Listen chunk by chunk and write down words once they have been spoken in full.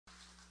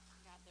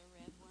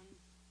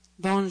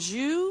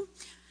Bonjour.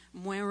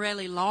 Moi,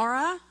 really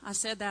Laura. I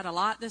said that a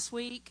lot this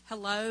week.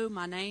 Hello,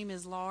 my name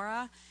is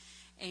Laura.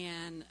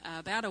 And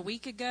about a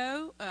week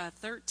ago,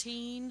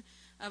 13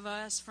 of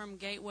us from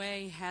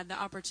Gateway had the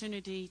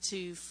opportunity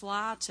to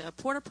fly to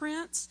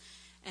Port-au-Prince.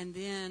 And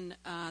then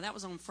that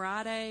was on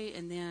Friday.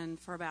 And then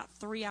for about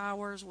 3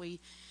 hours,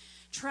 we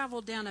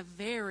traveled down a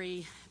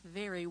very,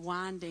 very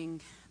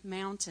winding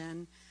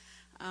mountain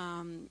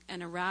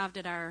and arrived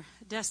at our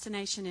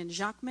destination in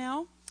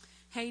Jacmel,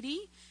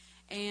 Haiti.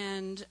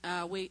 And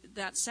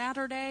that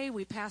Saturday,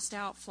 we passed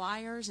out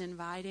flyers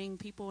inviting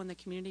people in the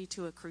community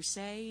to a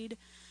crusade.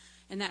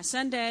 And that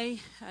Sunday,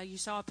 you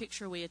saw a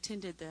picture, we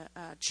attended the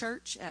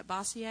church at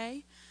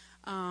Bossier.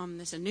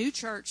 There's a new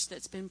church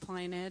that's been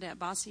planted at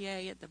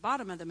Bossier at the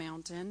bottom of the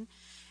mountain.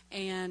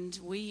 And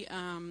we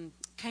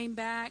came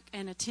back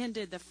and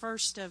attended the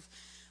first of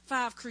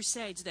 5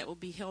 crusades that will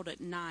be held at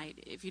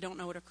night. If you don't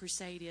know what a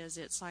crusade is,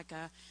 it's like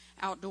a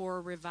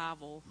outdoor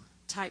revival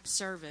type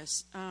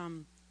service.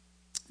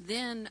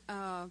 Then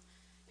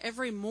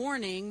every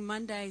morning,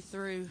 Monday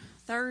through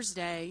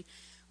Thursday,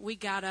 we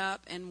got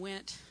up and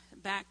went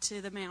back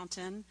to the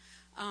mountain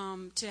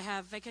to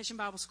have Vacation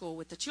Bible School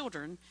with the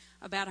children,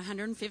 about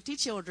 150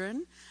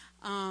 children.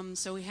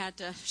 So we had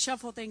to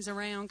shuffle things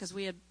around because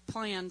we had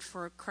planned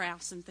for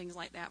crafts and things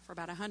like that for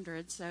about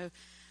 100. So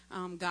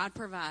God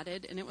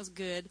provided, and it was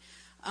good.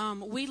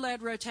 We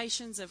led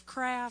rotations of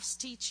crafts,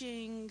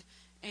 teaching,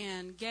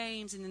 and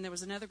games, and then there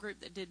was another group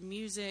that did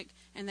music,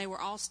 and they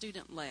were all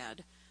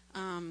student-led.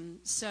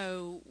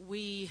 So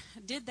we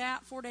did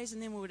that 4 days,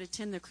 and then we would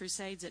attend the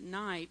crusades at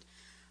night.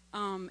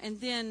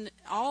 And then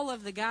all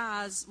of the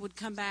guys would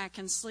come back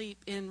and sleep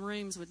in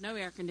rooms with no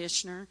air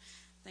conditioner.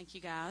 Thank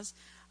you, guys.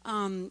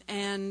 And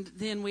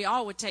then we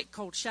all would take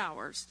cold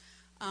showers,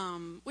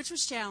 which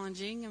was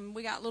challenging, and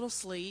we got little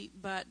sleep.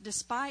 But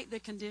despite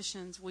the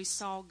conditions, we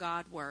saw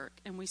God work,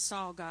 and we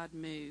saw God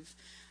move.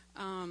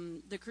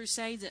 The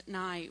crusades at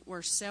night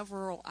were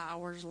several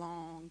hours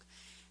long,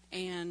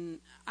 and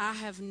I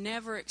have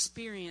never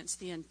experienced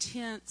the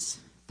intense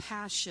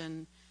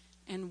passion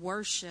and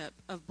worship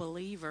of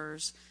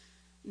believers,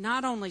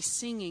 not only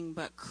singing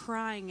but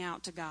crying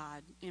out to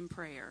God in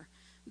prayer.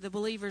 The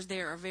believers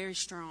there are very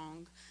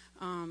strong,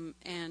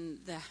 and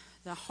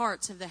the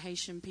hearts of the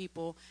Haitian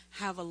people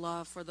have a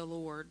love for the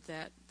Lord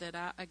that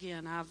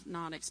I've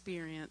not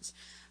experienced.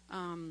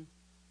 And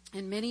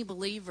many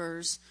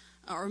believers,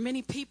 or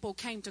many people,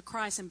 came to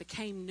Christ and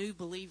became new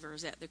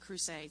believers at the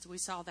crusades. We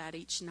saw that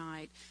each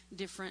night.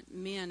 Different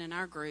men in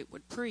our group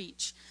would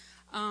preach.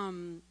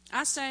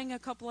 I sang a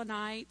couple of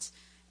nights,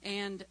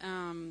 and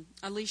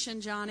Alicia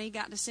and Johnny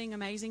got to sing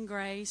Amazing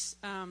Grace.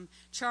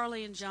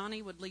 Charlie and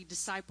Johnny would lead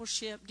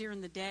discipleship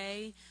during the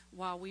day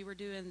while we were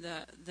doing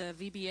the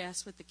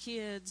VBS with the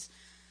kids.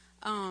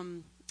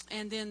 And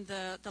then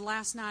the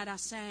last night I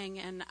sang,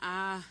 and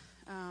I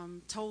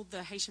told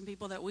the Haitian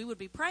people that we would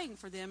be praying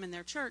for them in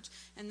their church,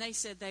 and they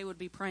said they would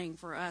be praying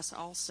for us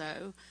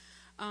also.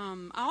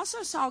 I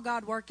also saw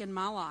God work in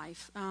my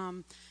life.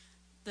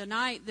 The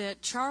night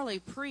that Charlie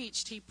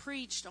preached, he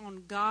preached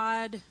on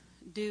God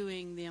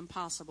doing the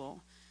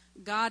impossible.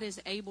 God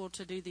is able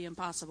to do the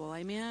impossible.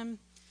 Amen?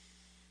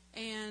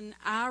 And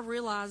I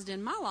realized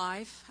in my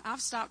life,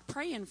 I've stopped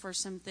praying for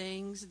some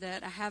things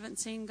that I haven't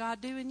seen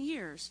God do in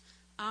years.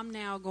 I'm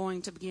now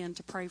going to begin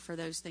to pray for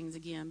those things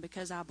again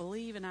because I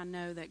believe and I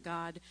know that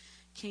God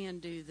can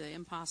do the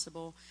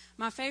impossible.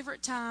 My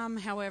favorite time,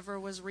 however,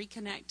 was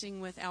reconnecting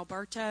with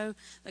Alberto,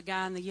 the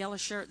guy in the yellow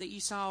shirt that you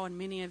saw, and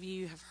many of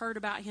you have heard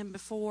about him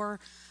before.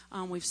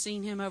 We've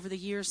seen him over the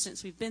years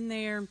since we've been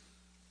there.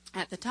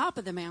 At the top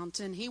of the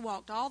mountain, he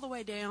walked all the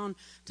way down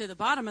to the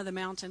bottom of the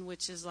mountain,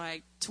 which is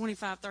like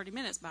 25, 30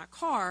 minutes by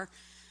car.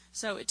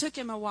 So it took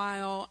him a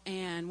while,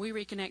 and we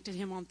reconnected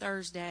him on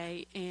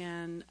Thursday.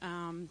 And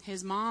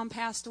his mom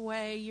passed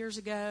away years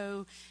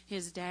ago.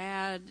 His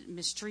dad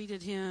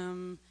mistreated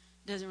him,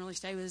 doesn't really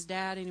stay with his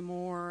dad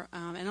anymore.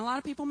 And a lot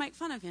of people make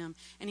fun of him,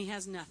 and he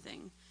has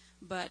nothing.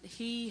 But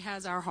he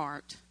has our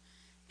heart.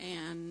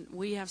 And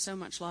we have so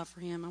much love for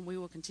him, and we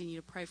will continue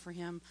to pray for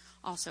him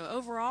also.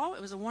 Overall,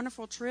 it was a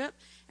wonderful trip,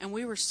 and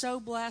we were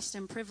so blessed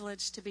and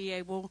privileged to be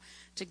able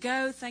to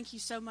go. Thank you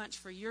so much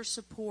for your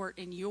support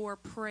and your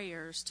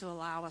prayers to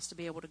allow us to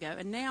be able to go.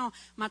 And now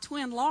my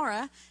twin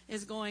Laura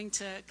is going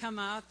to come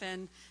up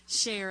and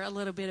share a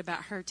little bit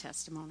about her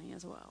testimony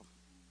as well.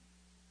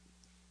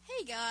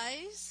 Hey,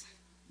 guys.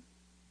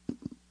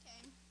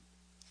 Okay.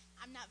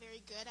 I'm not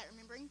very good at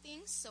remembering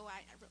things, so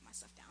I wrote my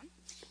stuff down.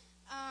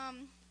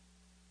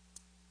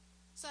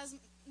 So as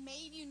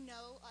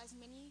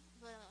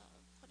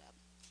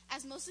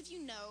most of you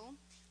know,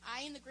 I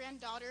am the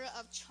granddaughter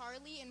of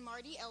Charlie and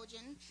Marty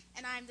Elgin,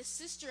 and I am the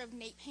sister of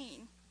Nate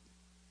Payne.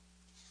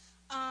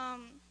 I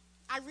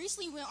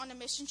recently went on a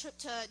mission trip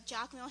to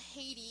Jacmel,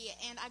 Haiti,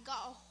 and I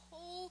got a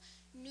whole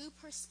new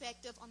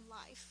perspective on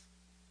life.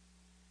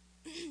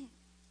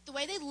 The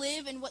way they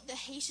live and what the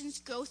Haitians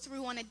go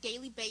through on a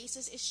daily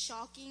basis is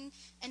shocking,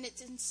 and it's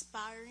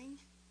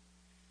inspiring.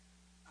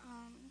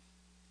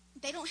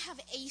 They don't have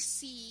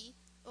AC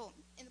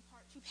in the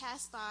parts we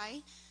passed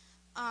by.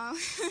 um,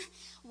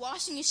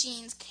 washing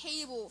machines,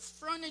 cable,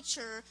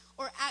 furniture,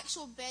 or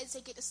actual beds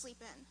they get to sleep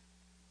in.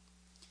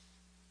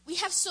 We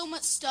have so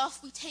much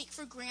stuff we take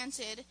for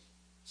granted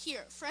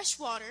here: fresh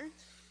water,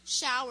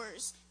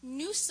 showers,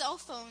 new cell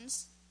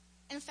phones,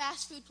 and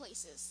fast food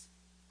places.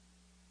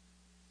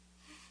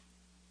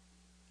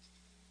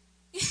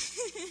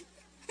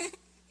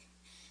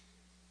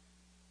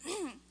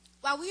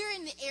 While we were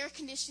in the air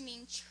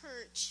conditioning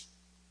church,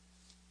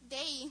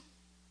 they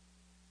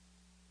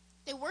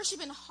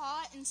worship in a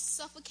hot and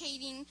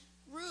suffocating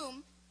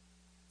room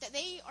that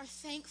they are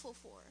thankful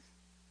for.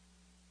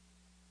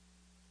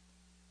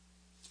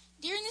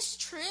 During this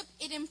trip,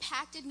 it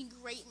impacted me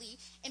greatly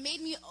and made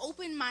me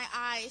open my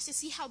eyes to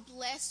see how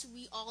blessed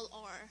we all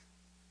are.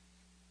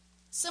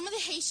 Some of the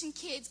Haitian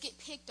kids get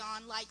picked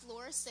on, like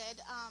Laura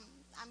said.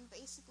 I'm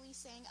basically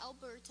saying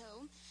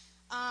Alberto,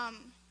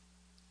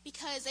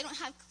 because they don't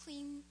have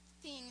clean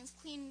things,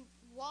 clean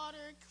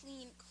water,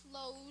 clean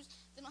clothes.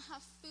 They don't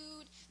have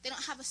food. They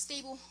don't have a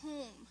stable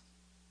home.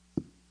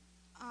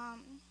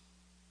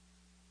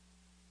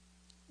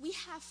 We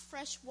have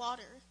fresh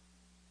water,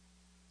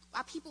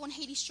 while people in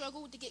Haiti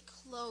struggle to get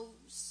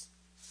clothes,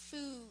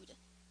 food,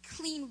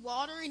 clean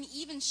water, and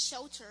even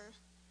shelter.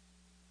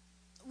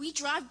 We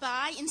drive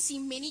by and see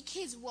many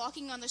kids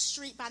walking on the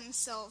street by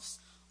themselves,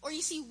 or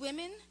you see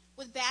women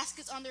with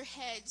baskets on their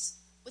heads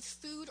with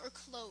food or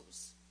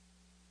clothes.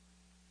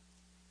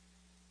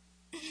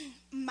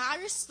 My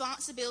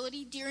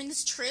responsibility during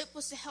this trip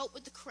was to help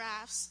with the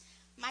crafts.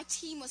 My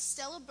team was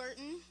Stella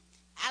Burton,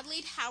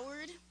 Adelaide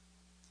Howard,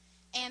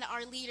 and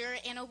our leader,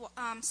 Anna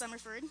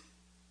Summerford.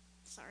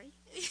 Sorry.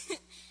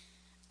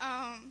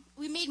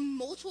 We made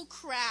multiple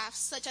crafts,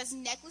 such as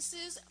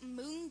necklaces,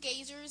 moon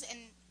gazers, and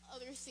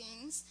other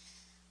things.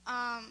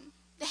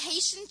 The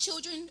Haitian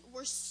children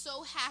were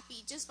so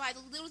happy just by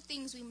the little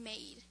things we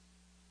made.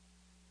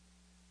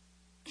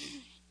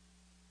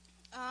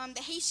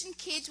 The Haitian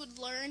kids would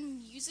learn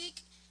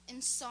music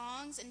and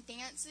songs and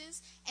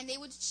dances, and they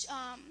would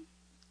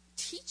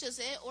teach us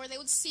it, or they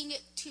would sing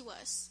it to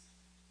us.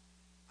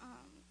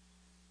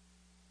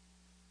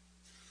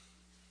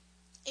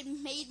 It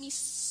made me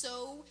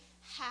so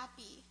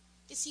happy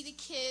to see the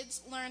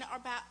kids learn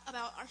about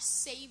our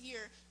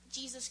Savior,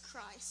 Jesus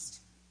Christ.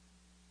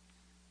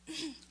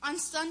 On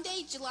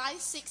Sunday, July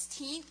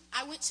 16th,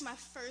 I went to my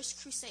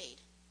first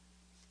crusade.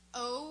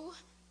 Oh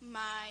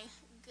my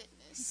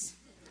goodness.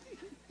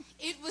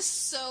 It was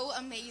so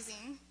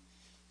amazing.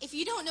 If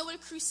you don't know what a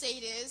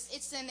crusade is,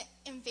 it's an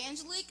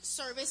evangelic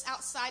service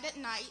outside at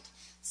night,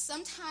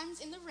 sometimes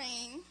in the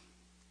rain.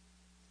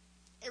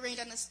 It rained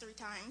on us 3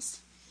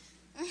 times.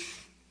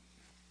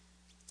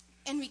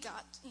 And we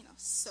got,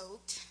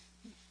 soaked.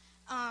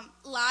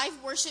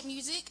 Live worship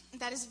music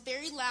that is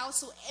very loud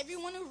so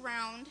everyone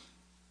around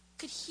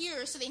could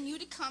hear, so they knew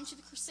to come to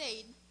the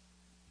crusade.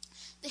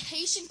 The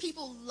Haitian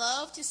people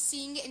love to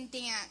sing and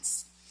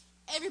dance.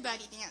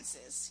 Everybody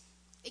dances,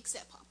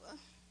 except Papa.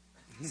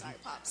 Sorry,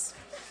 Pops.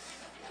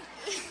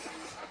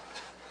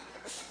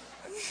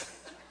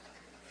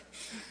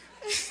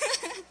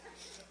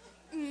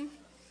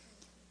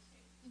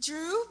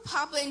 Drew,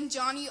 Papa, and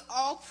Johnny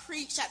all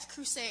preached at the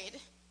crusade.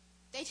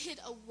 They did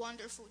a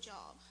wonderful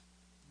job.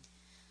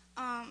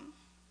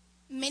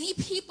 Many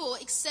people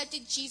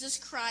accepted Jesus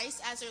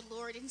Christ as their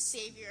Lord and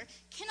Savior.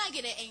 Can I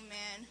get an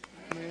amen?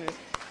 Amen.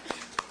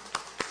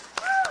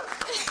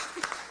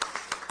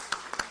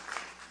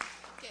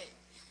 Okay.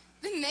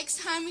 The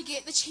next time we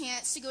get the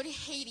chance to go to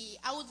Haiti,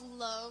 I would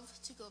love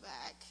to go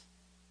back.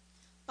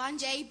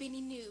 Bonjay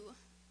Beni Nu,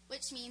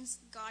 which means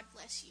God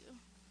bless you.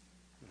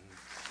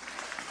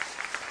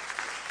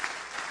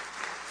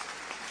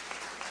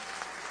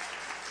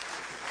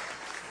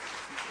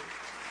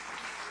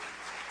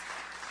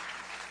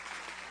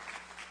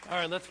 All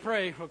right, let's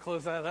pray. We'll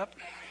close that up.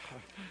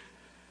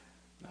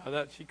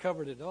 That she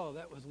covered it all.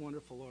 That was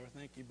wonderful, Laura.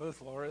 Thank you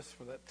both, Lauras,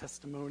 for that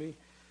testimony.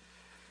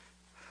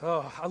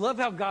 Oh, I love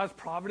how God's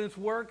providence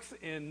works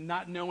in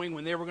not knowing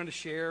when they were going to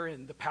share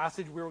and the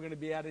passage we were going to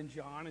be at in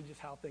John, and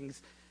just how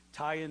things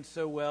tie in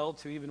so well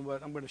to even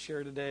what I'm going to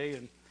share today.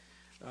 And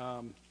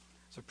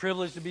it's a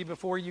privilege to be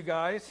before you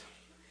guys.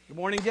 Good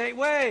morning,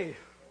 Gateway.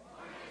 Good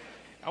morning.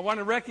 I want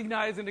to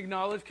recognize and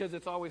acknowledge, because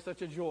it's always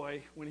such a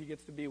joy when he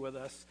gets to be with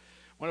us,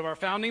 one of our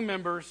founding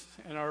members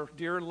and our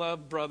dear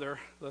loved brother.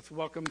 Let's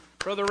welcome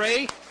Brother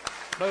Ray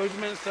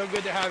Bozeman. So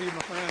good to have you, my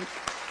friend.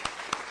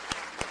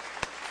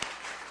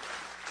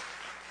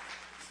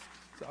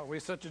 It's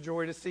always such a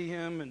joy to see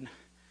him and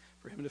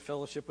for him to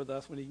fellowship with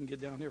us when he can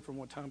get down here from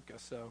Wetumpka.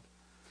 So,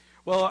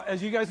 well,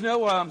 as you guys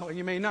know, or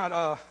you may not,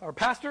 our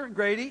pastor,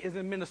 Grady, is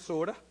in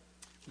Minnesota.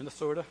 And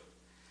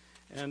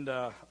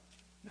Mr.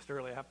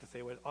 Early, I have to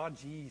say,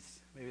 geez.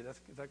 Maybe is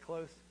that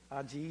close?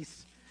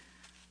 Geez.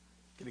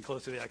 Getting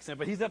close to the accent,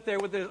 but he's up there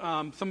with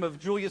some of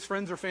Julia's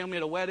friends or family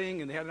at a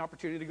wedding, and they had an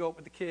opportunity to go up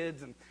with the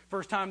kids, and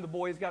first time the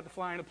boys got to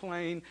fly in a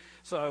plane,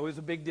 so it was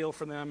a big deal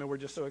for them, and we're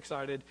just so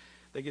excited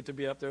they get to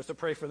be up there. So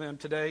pray for them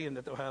today, and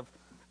that they'll have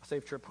a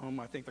safe trip home.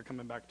 I think they're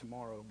coming back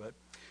tomorrow, but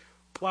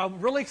Well,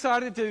 I'm really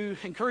excited to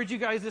encourage you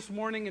guys this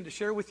morning and to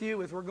share with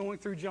you as we're going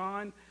through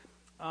John.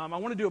 I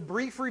want to do a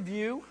brief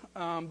review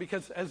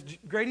because as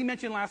Grady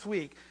mentioned last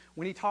week,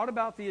 when he taught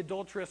about the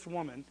adulterous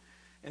woman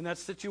and that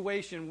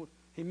situation,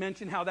 he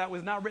mentioned how that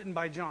was not written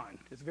by John.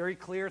 It's very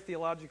clear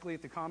theologically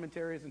at the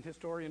commentaries and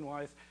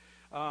historian-wise.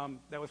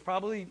 That was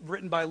probably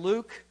written by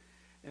Luke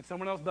and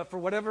someone else, but for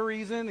whatever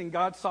reason, in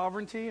God's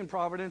sovereignty and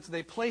providence,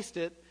 they placed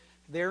it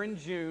there in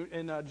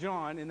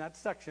John, in that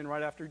section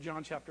right after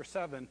John chapter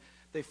 7.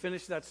 They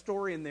finished that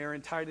story in there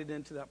and tied it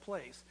into that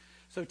place.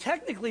 So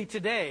technically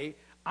today,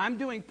 I'm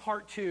doing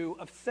part 2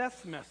 of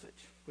Seth's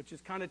message, which is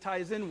kind of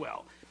ties in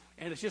well.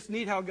 And it's just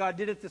neat how God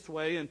did it this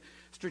way and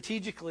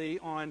strategically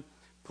on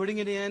putting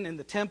it in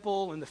the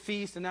temple and the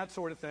feast and that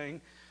sort of thing.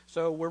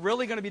 So we're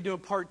really going to be doing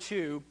part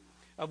 2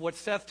 of what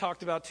Seth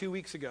talked about 2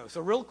 weeks ago.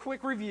 So real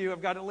quick review.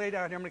 I've got it laid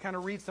out here. I'm going to kind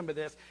of read some of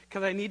this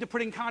because I need to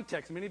put in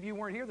context. Many of you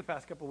weren't here the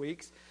past couple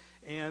weeks.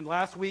 And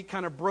last week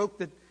kind of broke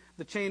the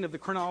chain of the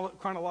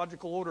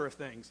chronological order of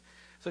things.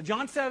 So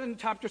John 7,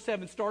 chapter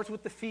 7 starts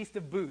with the Feast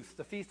of Booths,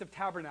 the Feast of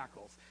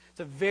Tabernacles.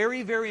 It's a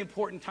very, very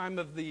important time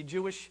of the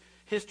Jewish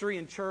history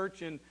and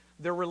church and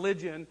their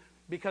religion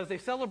because they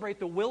celebrate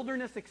the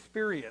wilderness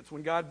experience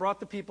when God brought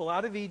the people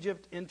out of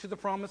Egypt into the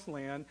Promised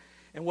Land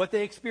and what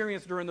they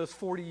experienced during those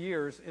 40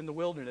 years in the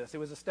wilderness. It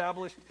was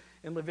established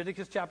in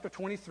Leviticus chapter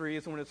 23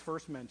 is when it's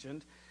first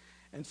mentioned.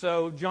 And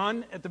so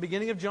John, at the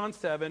beginning of John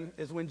 7,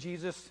 is when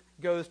Jesus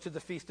goes to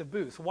the Feast of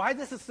Booths. Why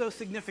this is so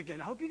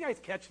significant, I hope you guys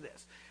catch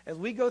this as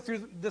we go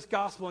through this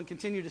gospel and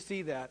continue to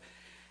see that,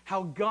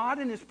 how God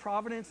in his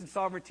providence and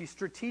sovereignty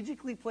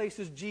strategically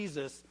places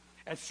Jesus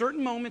at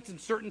certain moments and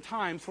certain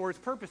times for his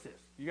purposes.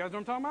 You guys know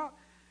what I'm talking about?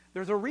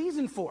 There's a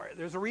reason for it.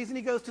 There's a reason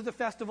he goes to the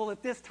festival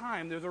at this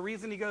time. There's a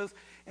reason he goes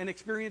and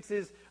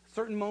experiences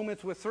certain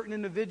moments with certain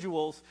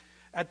individuals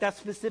at that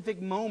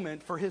specific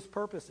moment for his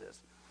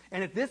purposes.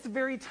 And at this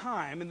very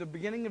time, in the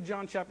beginning of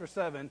John chapter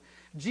 7,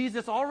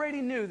 Jesus already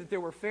knew that there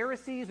were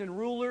Pharisees and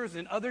rulers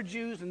and other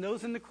Jews and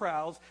those in the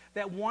crowds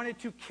that wanted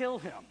to kill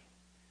him.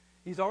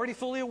 He's already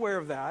fully aware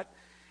of that.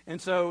 And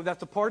so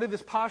that's a part of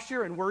his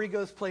posture and where he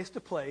goes place to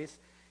place.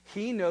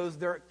 He knows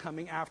they're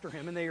coming after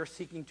him and they are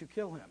seeking to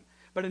kill him.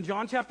 But in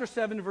John chapter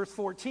 7, verse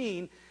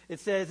 14,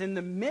 it says, in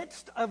the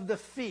midst of the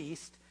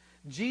feast,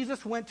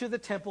 Jesus went to the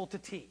temple to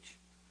teach.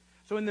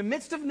 So in the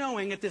midst of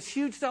knowing at this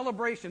huge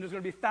celebration, there's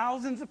going to be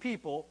thousands of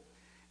people,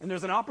 and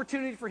there's an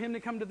opportunity for him to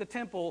come to the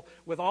temple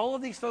with all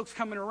of these folks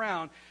coming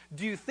around,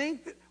 do you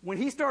think that when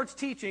he starts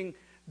teaching,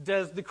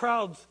 does the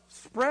crowds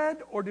spread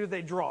or do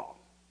they draw?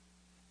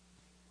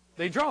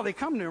 They draw. They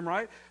come to him,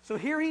 right? So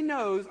here he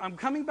knows, I'm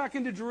coming back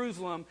into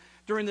Jerusalem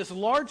during this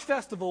large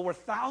festival where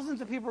thousands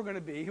of people are going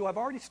to be, who have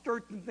already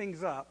stirred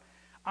things up.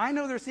 I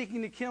know they're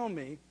seeking to kill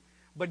me,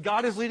 but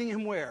God is leading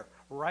him where?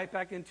 Right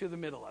back into the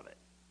middle of it.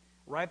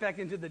 Right back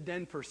into the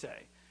den, per se.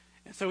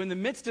 And so in the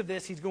midst of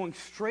this, he's going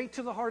straight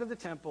to the heart of the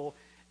temple,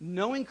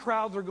 knowing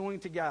crowds are going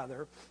to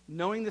gather,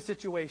 knowing the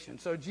situation.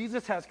 So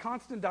Jesus has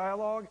constant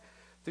dialogue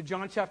through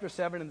John chapter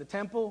 7 in the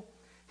temple.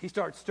 He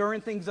starts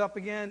stirring things up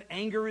again.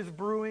 Anger is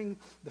brewing.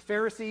 The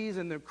Pharisees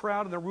and the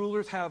crowd and the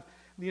rulers have,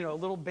 a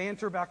little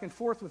banter back and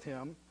forth with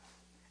him.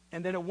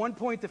 And then at one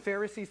point, the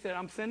Pharisees said,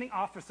 I'm sending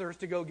officers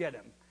to go get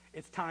him.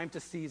 It's time to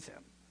seize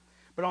him.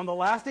 But on the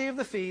last day of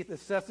the feast,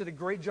 as Seth did a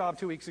great job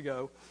 2 weeks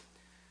ago,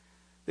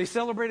 they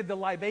celebrated the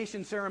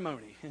libation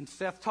ceremony. And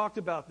Seth talked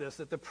about this,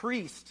 that the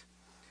priest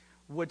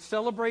would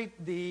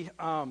celebrate the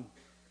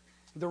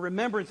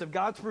remembrance of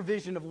God's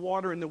provision of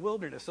water in the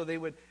wilderness. So they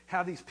would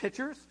have these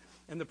pitchers,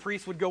 and the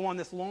priest would go on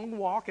this long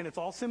walk, and it's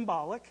all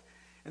symbolic.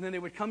 And then they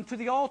would come to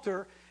the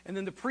altar, and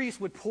then the priest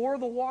would pour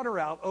the water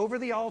out over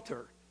the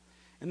altar.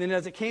 And then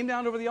as it came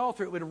down over the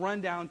altar, it would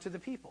run down to the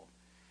people.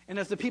 And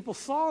as the people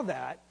saw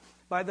that,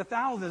 by the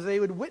thousands, they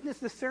would witness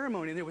the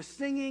ceremony. There was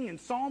singing and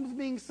psalms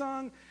being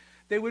sung.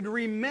 They would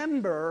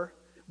remember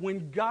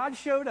when God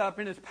showed up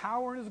in his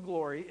power and his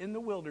glory in the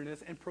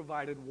wilderness and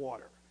provided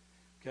water.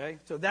 Okay?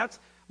 So that's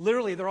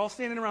literally, they're all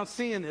standing around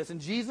seeing this, and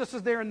Jesus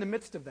is there in the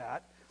midst of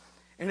that.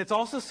 And it's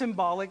also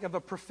symbolic of a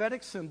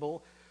prophetic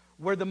symbol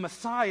where the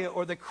Messiah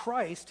or the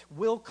Christ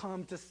will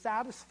come to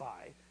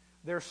satisfy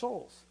their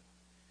souls.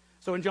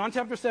 So in John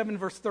chapter 7,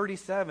 verse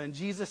 37,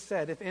 Jesus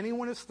said, if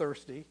anyone is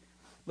thirsty,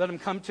 let him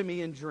come to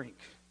me and drink.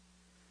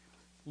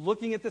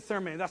 Looking at the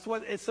ceremony, that's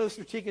what it's so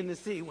strategic to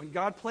see. When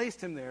God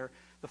placed him there,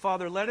 the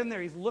Father led him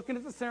there. He's looking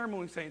at the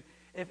ceremony saying,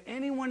 if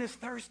anyone is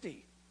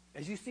thirsty,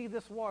 as you see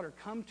this water,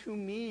 come to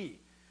me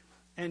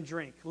and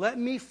drink. Let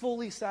me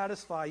fully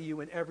satisfy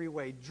you in every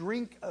way.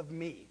 Drink of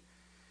me.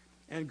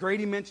 And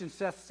Grady mentioned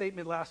Seth's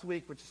statement last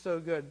week, which is so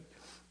good,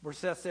 where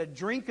Seth said,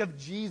 drink of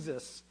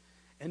Jesus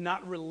and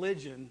not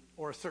religion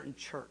or a certain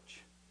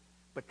church.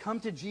 But come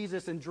to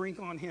Jesus and drink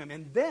on him.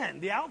 And then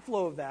the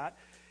outflow of that,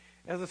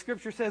 as the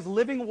scripture says,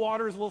 living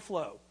waters will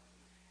flow.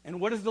 And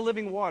what is the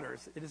living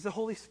waters? It is the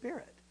Holy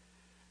Spirit.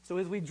 So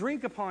as we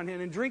drink upon him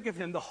and drink of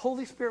him, the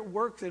Holy Spirit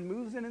works and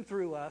moves in and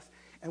through us.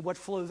 And what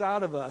flows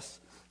out of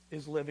us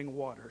is living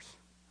waters.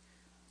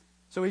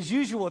 So as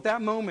usual, at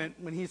that moment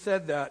when he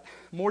said that,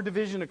 more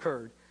division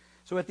occurred.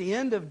 So at the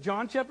end of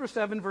John chapter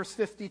 7, verse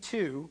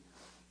 52,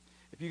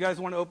 if you guys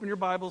want to open your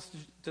Bibles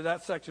to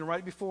that section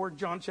right before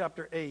John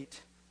chapter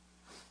 8,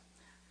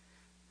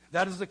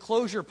 that is the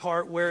closure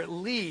part where it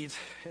leads.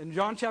 In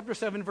John chapter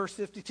 7, verse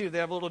 52, they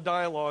have a little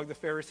dialogue, the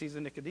Pharisees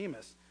and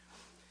Nicodemus.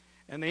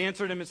 And they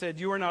answered him and said,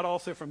 "You are not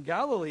also from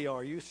Galilee,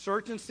 are you?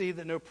 Search and see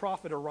that no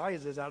prophet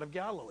arises out of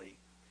Galilee."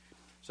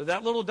 So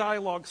that little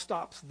dialogue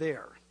stops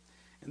there.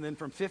 And then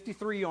from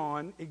 53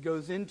 on, it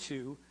goes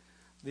into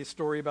the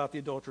story about the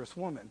adulterous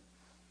woman.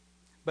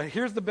 But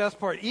here's the best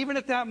part. Even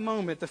at that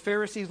moment, the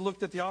Pharisees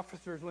looked at the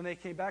officers when they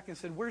came back and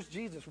said, "Where's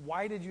Jesus?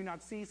 Why did you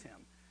not seize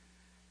him?"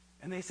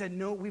 And they said,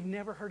 "No, we've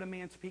never heard a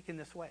man speak in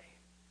this way.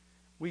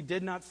 We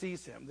did not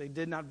seize him. They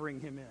did not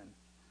bring him in."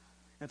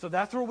 And so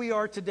that's where we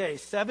are today.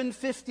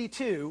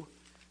 752,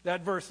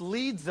 that verse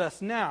leads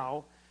us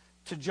now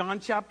to John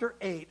chapter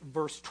 8,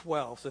 verse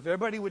 12. So if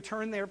everybody would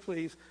turn there,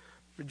 please,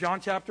 for John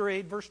chapter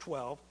 8, verse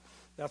 12.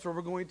 That's where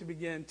we're going to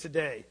begin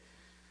today.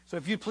 So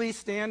if you please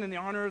stand in the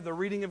honor of the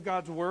reading of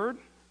God's word.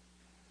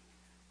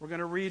 We're going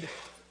to read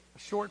a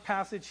short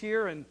passage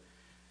here and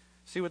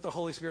see what the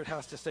Holy Spirit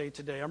has to say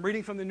today. I'm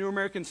reading from the New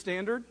American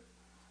Standard,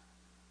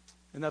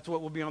 and that's what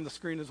will be on the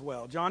screen as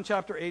well. John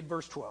chapter 8,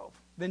 verse 12.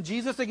 Then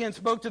Jesus again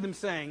spoke to them,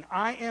 saying,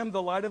 "I am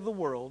the light of the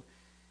world.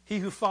 He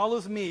who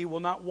follows me will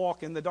not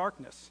walk in the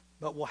darkness,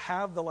 but will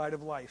have the light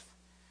of life."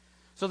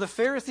 So the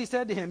Pharisee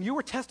said to him, "You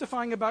are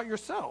testifying about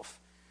yourself.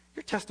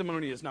 Your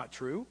testimony is not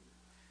true."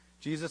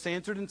 Jesus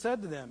answered and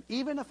said to them,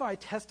 "Even if I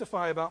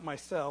testify about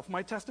myself,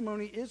 my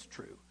testimony is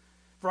true.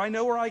 For I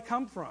know where I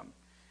come from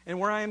and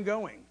where I am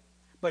going.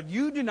 But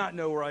you do not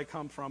know where I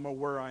come from or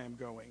where I am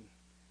going.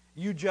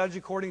 You judge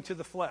according to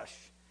the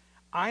flesh.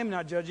 I am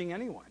not judging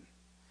anyone.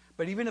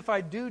 But even if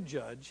I do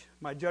judge,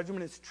 my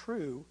judgment is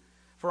true,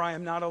 for I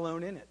am not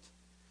alone in it.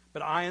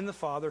 But I and the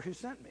Father who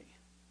sent me.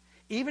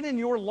 Even in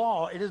your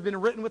law it has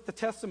been written with the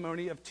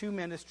testimony of two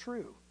men is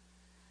true.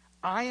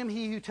 I am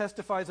he who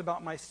testifies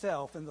about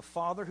myself, and the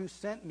Father who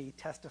sent me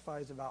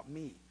testifies about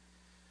me."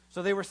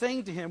 So they were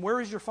saying to him,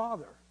 "Where is your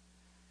Father?"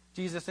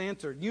 Jesus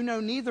answered, "You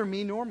know neither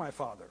me nor my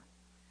Father.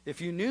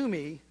 If you knew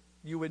me,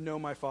 you would know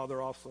my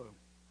Father also."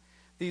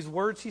 These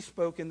words he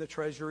spoke in the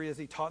treasury as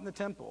he taught in the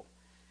temple,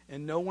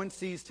 and no one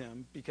seized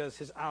him because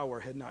his hour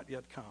had not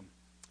yet come.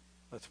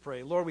 Let's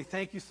pray. Lord, we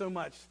thank you so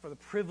much for the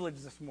privilege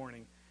this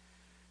morning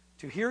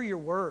to hear your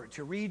word,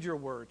 to read your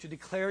word, to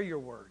declare your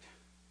word,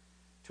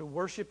 to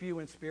worship you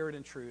in spirit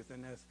and truth.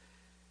 And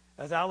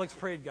as Alex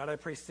prayed, God, I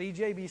pray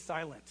CJ be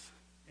silent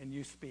and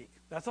you speak.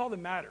 That's all that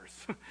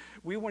matters.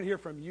 We want to hear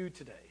from you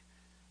today.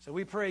 So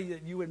we pray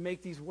that you would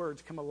make these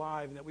words come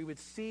alive and that we would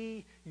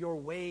see your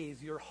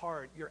ways, your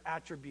heart, your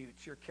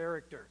attributes, your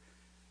character,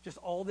 just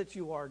all that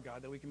you are,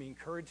 God, that we can be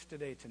encouraged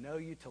today to know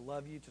you, to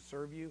love you, to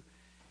serve you,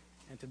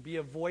 and to be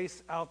a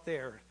voice out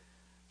there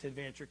to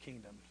advance your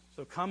kingdom.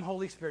 So come,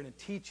 Holy Spirit, and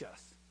teach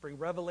us. Bring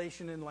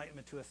revelation and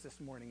enlightenment to us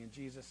this morning in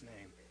Jesus'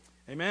 name.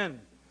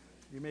 Amen.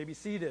 You may be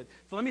seated.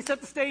 So let me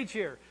set the stage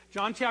here.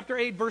 John chapter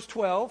 8, verse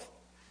 12,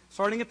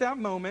 starting at that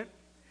moment.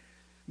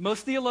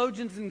 Most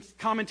theologians and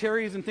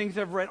commentaries and things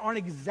I've read aren't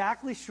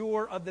exactly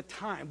sure of the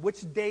time,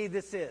 which day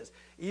this is.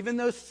 Even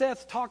though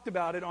Seth talked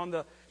about it on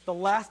the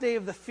last day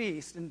of the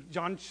feast in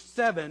John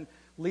 7,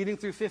 leading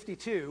through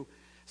 52,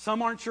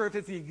 some aren't sure if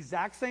it's the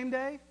exact same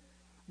day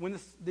when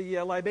the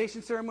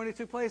libation ceremony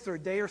took place or a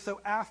day or so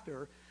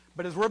after.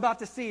 But as we're about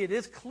to see, it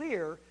is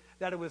clear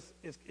that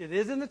it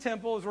is in the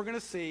temple, as we're going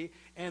to see,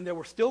 and there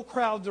were still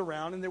crowds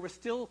around, and there was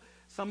still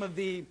some of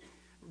the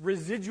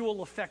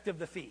residual effect of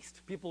the feast.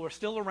 People are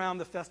still around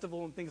the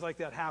festival and things like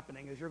that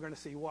happening, as you're going to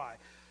see why.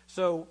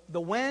 So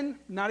the when,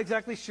 not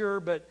exactly sure,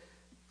 but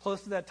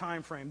close to that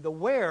time frame. The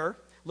where,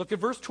 look at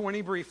verse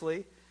 20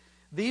 briefly.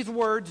 These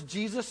words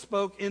Jesus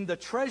spoke in the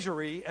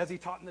treasury as he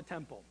taught in the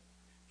temple.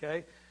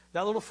 Okay?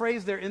 That little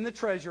phrase there, in the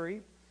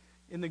treasury,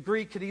 in the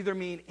Greek could either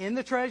mean in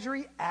the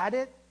treasury, at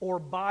it, or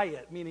by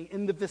it, meaning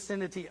in the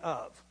vicinity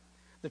of.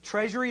 The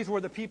treasury is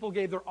where the people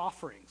gave their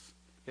offerings.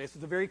 Okay, so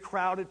it's a very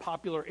crowded,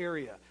 popular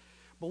area.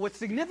 But what's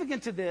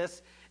significant to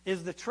this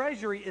is the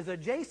treasury is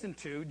adjacent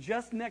to,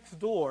 just next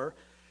door,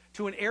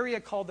 to an area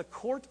called the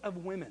Court of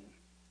Women.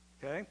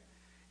 Okay?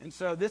 And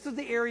so this is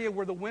the area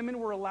where the women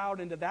were allowed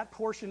into that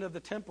portion of the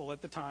temple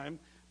at the time,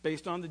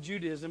 based on the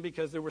Judaism,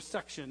 because there were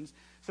sections.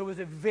 So it was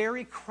a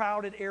very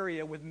crowded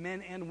area with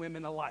men and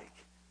women alike.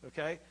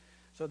 Okay?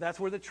 So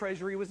that's where the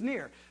treasury was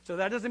near. So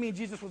that doesn't mean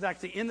Jesus was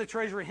actually in the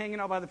treasury hanging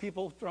out by the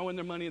people throwing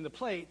their money in the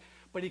plate,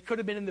 but he could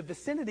have been in the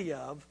vicinity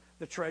of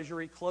the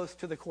treasury close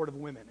to the Court of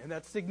Women. And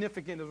that's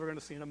significant, as we're going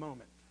to see in a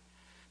moment.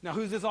 Now,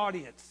 who's his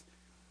audience?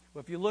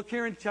 Well, if you look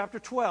here in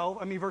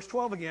verse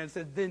 12 again, it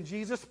says, "Then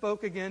Jesus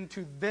spoke again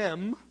to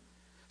them."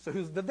 So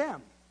who's the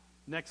them?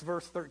 Next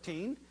verse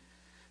 13.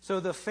 "So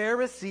the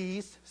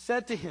Pharisees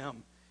said to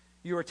him,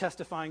 'You are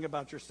testifying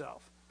about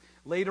yourself.'"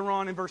 Later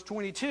on in verse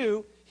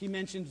 22, he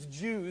mentions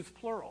Jews,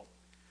 plural.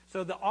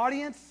 So the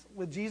audience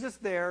with Jesus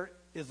there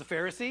is the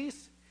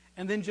Pharisees,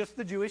 and then just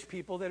the Jewish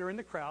people that are in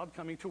the crowd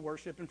coming to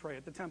worship and pray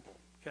at the temple.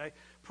 Okay?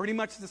 Pretty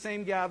much the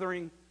same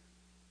gathering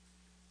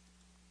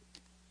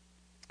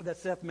that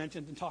Seth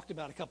mentioned and talked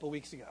about a couple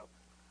weeks ago.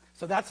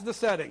 So that's the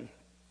setting.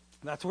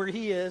 That's where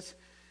he is,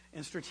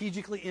 and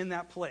strategically in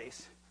that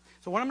place.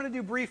 So what I'm going to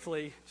do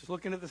briefly, just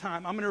looking at the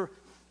time, I'm going to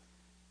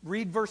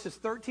read verses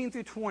 13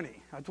 through 20.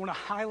 I just want to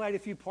highlight a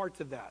few parts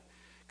of that,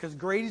 because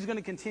Grady's going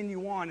to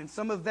continue on, and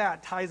some of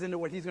that ties into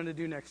what he's going to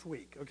do next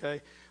week,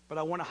 okay? But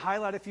I want to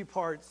highlight a few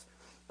parts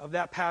of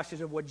that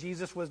passage of what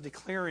Jesus was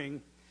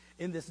declaring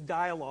in this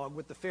dialogue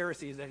with the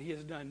Pharisees that he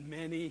has done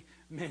many,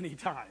 many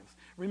times.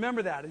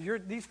 Remember that.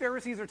 As these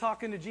Pharisees are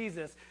talking to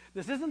Jesus,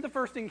 this isn't the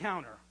first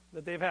encounter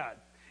that they've had.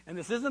 And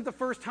this isn't the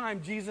first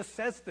time Jesus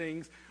says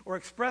things or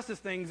expresses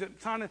things that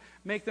kind of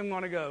make them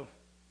want to go,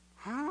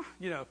 huh?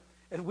 You know,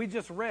 as we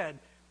just read,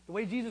 the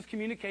way Jesus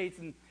communicates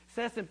and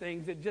says some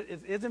things,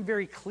 it isn't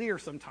very clear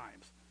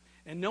sometimes.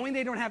 And knowing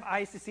they don't have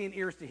eyes to see and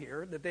ears to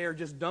hear, that they are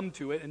just dumb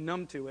to it and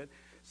numb to it,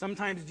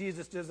 sometimes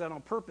Jesus does that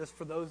on purpose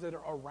for those that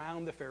are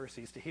around the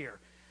Pharisees to hear.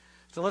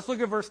 So let's look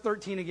at verse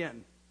 13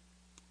 again.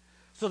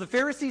 So the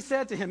Pharisees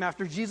said to him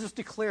after Jesus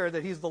declared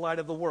that he's the light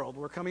of the world.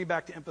 We're coming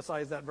back to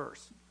emphasize that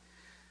verse.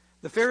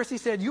 The Pharisee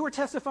said, you are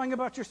testifying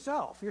about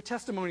yourself. Your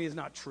testimony is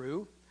not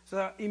true.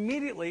 So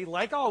immediately,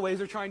 like always,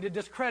 they're trying to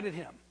discredit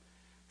him,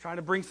 trying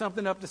to bring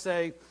something up to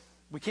say,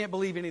 we can't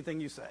believe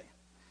anything you say.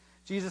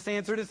 Jesus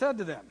answered and said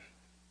to them,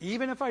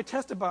 even if I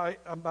testify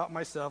about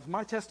myself,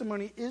 my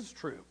testimony is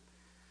true.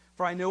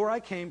 For I know where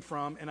I came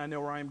from and I know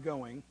where I am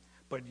going,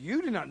 but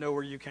you do not know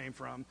where you came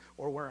from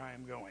or where I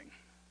am going.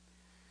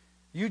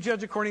 You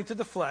judge according to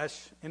the flesh,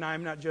 and I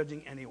am not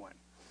judging anyone.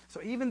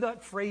 So even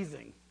that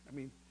phrasing, I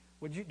mean,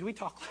 do we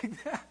talk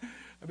like that?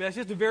 I mean, that's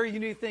just a very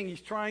unique thing.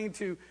 He's trying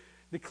to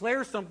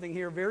declare something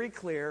here very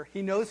clear.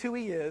 He knows who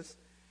he is.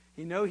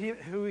 He knows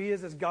who he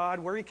is as God,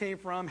 where he came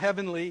from,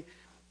 heavenly,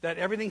 that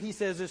everything he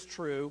says is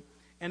true.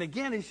 And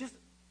again, he's just,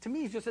 to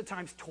me, he's just at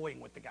times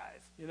toying with the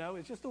guys. You know,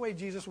 it's just the way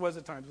Jesus was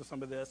at times with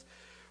some of this.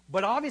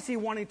 But obviously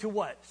wanting to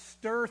what?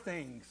 Stir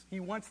things. He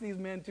wants these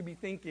men to be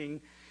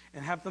thinking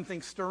and have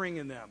something stirring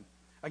in them.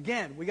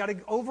 Again, we got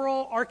an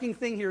overall arcing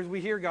thing here as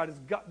we hear God, is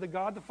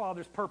God the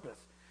Father's purpose.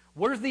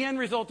 What is the end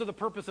result of the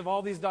purpose of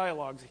all these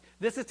dialogues?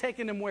 This is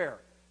taking them where?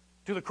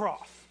 To the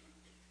cross.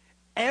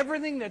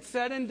 Everything that's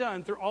said and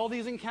done through all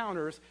these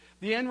encounters,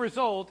 the end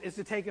result is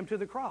to take him to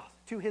the cross,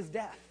 to his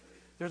death.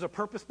 There's a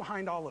purpose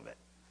behind all of it.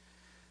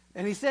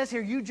 And he says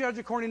here, you judge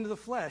according to the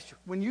flesh.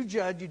 When you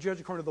judge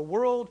according to the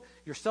world,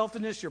 your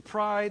selfishness, your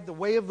pride, the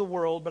way of the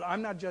world, but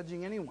I'm not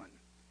judging anyone.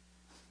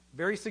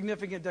 Very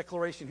significant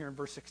declaration here in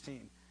verse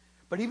 16.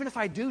 But even if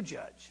I do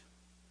judge,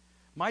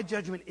 my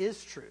judgment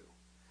is true,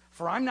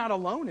 for I'm not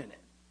alone in it,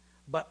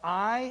 but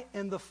I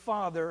and the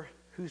Father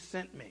who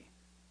sent me.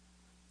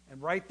 And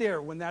right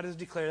there, when that is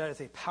declared, that is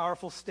a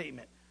powerful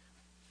statement.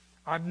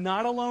 I'm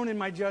not alone in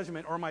my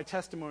judgment or my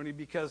testimony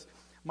because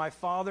my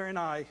Father and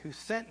I who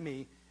sent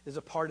me is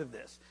a part of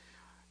this.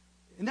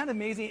 Isn't that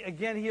amazing?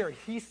 Again here,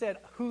 he said,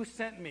 who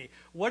sent me?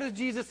 What is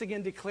Jesus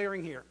again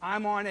declaring here?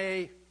 I'm on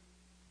a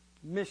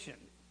mission.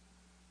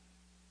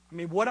 I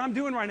mean, what I'm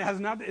doing right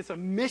now it's a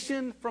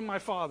mission from my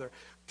Father.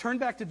 Turn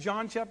back to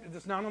John chapter,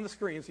 it's not on the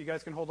screen, so you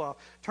guys can hold off.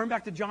 Turn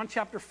back to John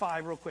chapter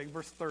 5 real quick,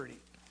 verse 30.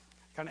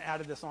 Kind of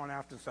added this on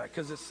after the fact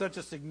because it's such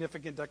a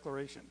significant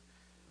declaration.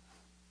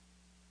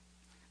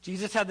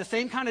 Jesus had the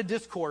same kind of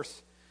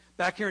discourse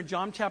back here in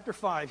John chapter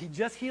 5. He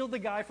just healed the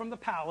guy from the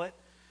pallet.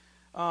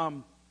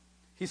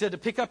 He said to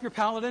pick up your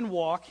pallet and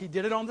walk. He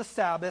did it on the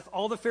Sabbath.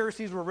 All the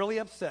Pharisees were really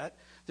upset.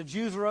 The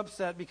Jews were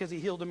upset because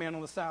he healed a man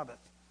on the Sabbath.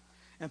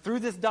 And through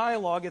this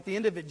dialogue, at the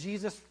end of it,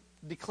 Jesus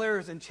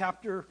declares in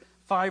chapter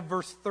 5,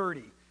 verse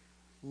 30.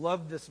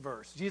 Love this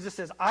verse. Jesus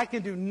says, I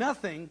can do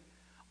nothing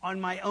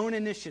on my own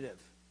initiative.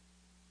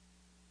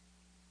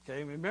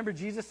 Okay, remember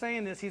Jesus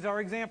saying this. He's our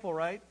example,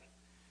 right?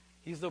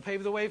 He's the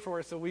pave the way for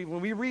us. So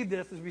when we read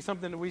this, it'll be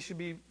something that we should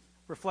be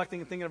reflecting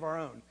and thinking of our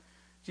own.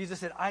 Jesus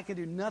said, I can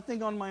do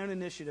nothing on my own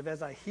initiative.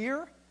 As I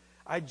hear,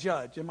 I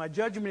judge. And my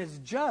judgment is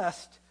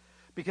just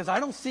because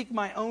I don't seek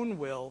my own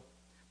will,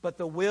 but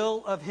the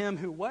will of him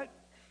who what?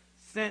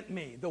 Sent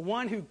me. The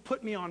one who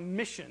put me on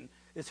mission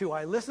is who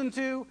I listen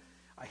to,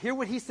 I hear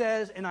what he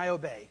says, and I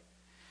obey.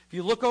 If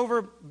you look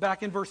over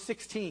back in verse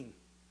 16,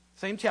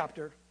 same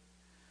chapter,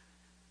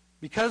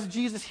 because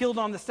Jesus healed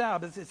on the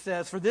Sabbath, it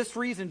says, for this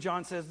reason,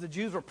 John says, the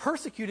Jews were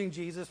persecuting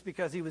Jesus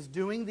because he was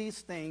doing these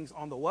things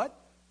on the what?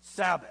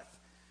 Sabbath.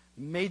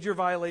 Major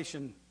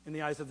violation in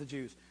the eyes of the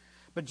Jews.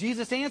 But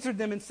Jesus answered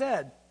them and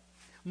said,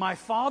 my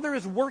Father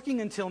is working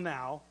until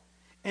now,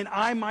 and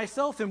I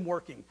myself am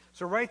working.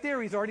 So right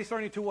there, he's already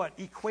starting to what?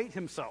 Equate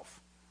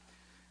himself.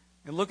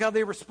 And look how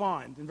they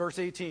respond in verse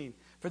 18.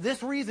 For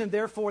this reason,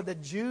 therefore, the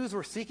Jews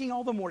were seeking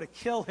all the more to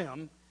kill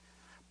him,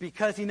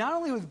 because he not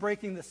only was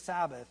breaking the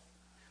Sabbath,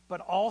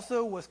 but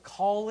also was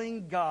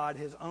calling God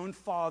his own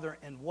Father,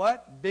 and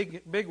what?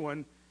 Big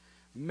one,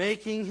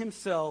 making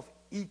himself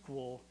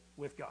equal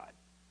with God.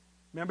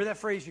 Remember that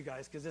phrase, you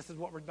guys, because this is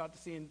what we're about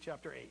to see in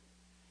chapter 8.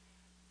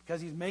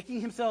 Because he's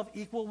making himself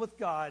equal with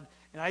God,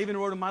 and I even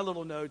wrote in my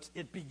little notes,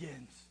 it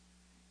begins.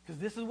 Because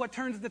this is what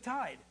turns the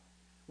tide.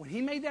 When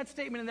he made that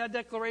statement and that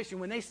declaration,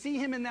 when they see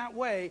him in that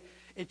way,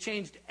 It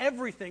changed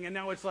everything, and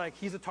now it's like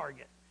he's a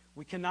target.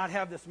 We cannot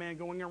have this man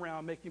going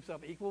around making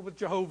himself equal with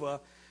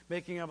Jehovah,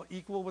 making him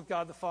equal with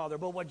God the Father.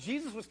 But what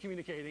Jesus was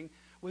communicating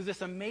was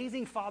this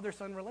amazing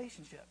father-son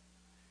relationship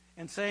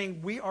and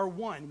saying, we are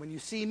one. When you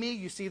see me,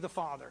 you see the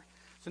Father.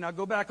 So now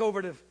go back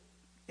over to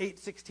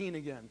 8:16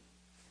 again.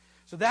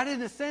 So that,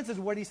 in a sense, is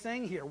what he's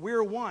saying here.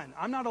 We're one.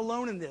 I'm not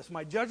alone in this.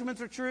 My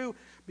judgments are true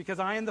because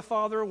I and the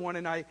Father are one,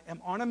 and I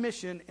am on a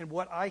mission, and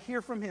what I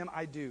hear from him,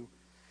 I do.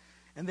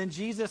 And then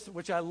Jesus,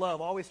 which I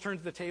love, always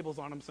turns the tables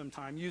on them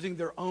sometime, using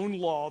their own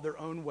law, their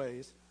own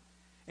ways.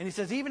 And he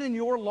says, even in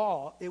your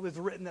law, it was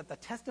written that the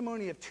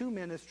testimony of two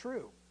men is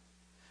true.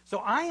 So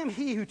I am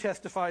he who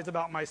testifies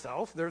about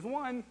myself. There's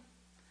one.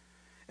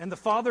 And the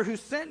Father who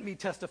sent me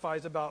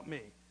testifies about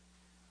me.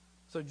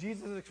 So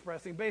Jesus is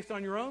expressing, based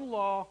on your own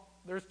law,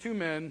 there's two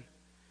men,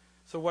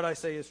 so what I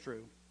say is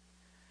true.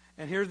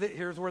 And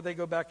here's where they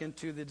go back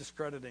into the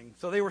discrediting.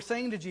 So they were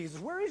saying to Jesus,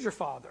 where is your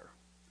Father?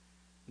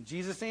 And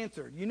Jesus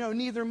answered, you know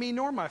neither me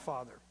nor my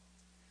Father.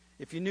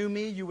 If you knew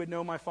me, you would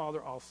know my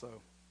Father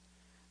also.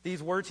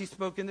 These words he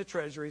spoke in the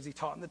treasury as he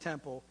taught in the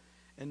temple,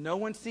 and no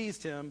one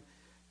seized him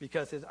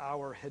because his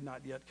hour had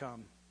not yet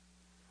come.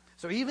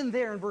 So even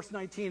there in verse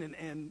 19,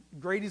 and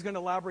Grady's going to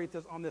elaborate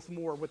on this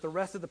more with the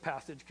rest of the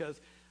passage, because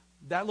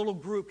that little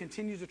group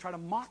continues to try to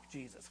mock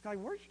Jesus. Like,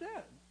 where's your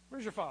dad?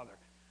 Where's your father?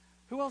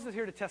 Who else is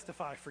here to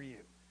testify for you?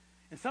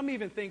 And some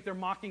even think they're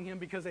mocking him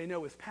because they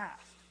know his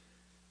past.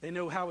 They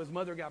know how his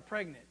mother got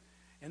pregnant.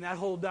 And that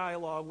whole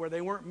dialogue where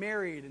they weren't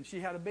married and she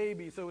had a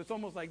baby. So it's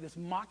almost like this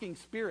mocking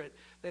spirit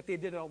that they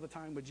did all the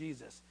time with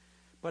Jesus.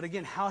 But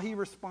again, how he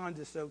responds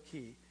is so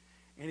key.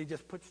 And he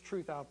just puts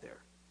truth out there.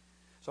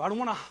 So I don't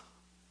want to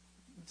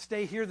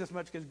stay here this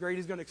much because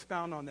Grady's going to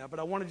expound on that. But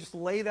I want to just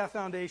lay that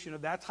foundation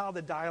of that's how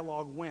the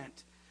dialogue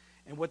went.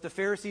 And what the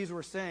Pharisees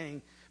were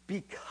saying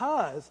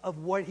because of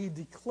what he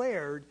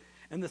declared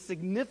and the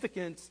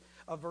significance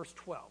of verse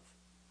 12.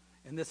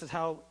 And this is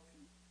how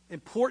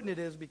important it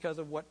is because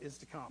of what is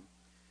to come.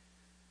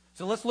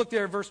 So let's look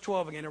there at verse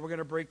 12 again, and we're going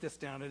to break this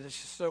down. It is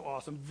just so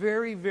awesome.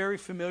 Very, very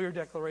familiar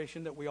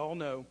declaration that we all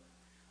know.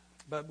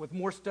 But with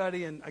more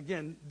study, and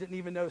again, didn't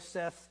even know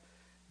Seth.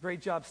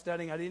 Great job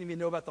studying. I didn't even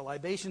know about the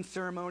libation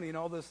ceremony and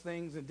all those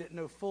things, and didn't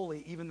know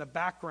fully even the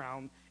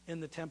background in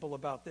the temple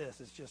about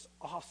this. It's just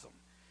awesome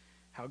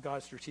how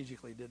God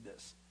strategically did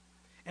this.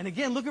 And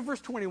again, look at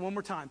verse 20 one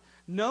more time.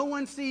 No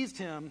one seized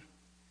him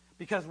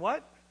because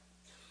what?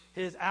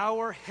 His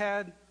hour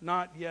had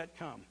not yet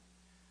come.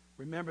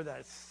 Remember that.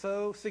 It's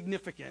so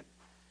significant.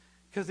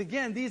 Because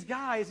again, these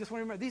guys, just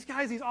want to remember,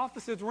 these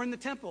officers were in the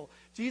temple.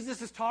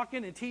 Jesus is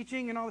talking and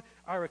teaching and all.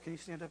 Ira, can you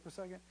stand up a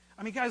second?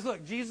 I mean, guys,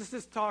 look, Jesus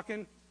is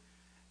talking.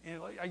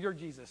 And you're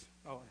Jesus.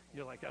 Oh,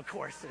 you're like, of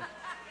course.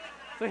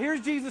 So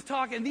here's Jesus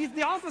talking.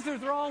 The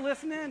officers are all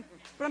listening.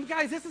 But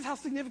guys, this is how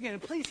significant.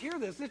 And please hear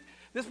this.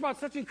 This brought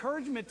such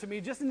encouragement to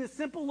me just in this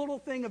simple little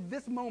thing of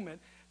this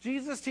moment.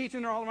 Jesus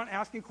teaching, they're all around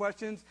asking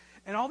questions.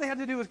 And all they had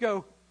to do was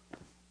go,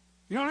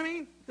 you know what I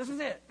mean? This is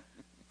it.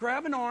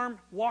 Grab an arm,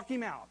 walk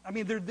him out. I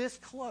mean, they're this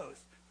close.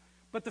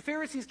 But the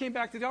Pharisees came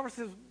back to the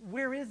officer and says,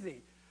 where is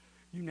he?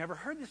 You never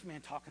heard this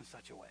man talk in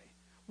such a way.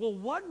 Well,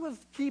 what was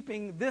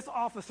keeping this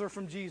officer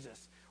from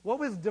Jesus? What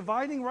was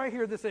dividing right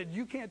here that said,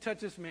 you can't touch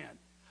this man?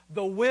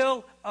 The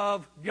will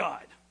of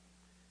God.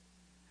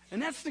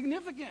 And that's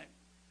significant.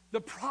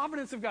 The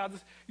providence of God.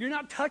 You're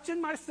not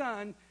touching my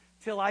son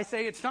till I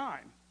say it's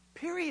time.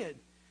 Period.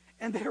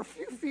 And they're a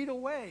few feet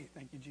away.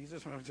 Thank you,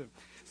 Jesus.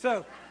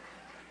 So,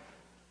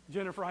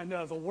 Jennifer, I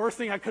know the worst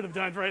thing I could have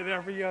done right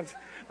there for you guys.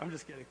 I'm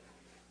just kidding.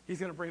 He's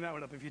going to bring that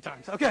one up a few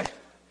times. Okay.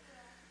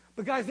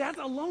 But guys, that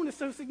alone is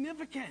so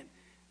significant.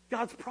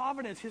 God's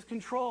providence, his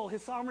control,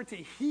 his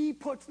sovereignty. He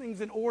puts things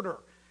in order.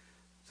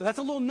 So that's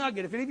a little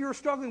nugget. If any of you are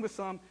struggling with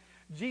some,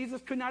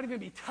 Jesus could not even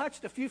be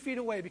touched a few feet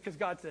away because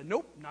God said,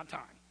 nope, not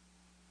time.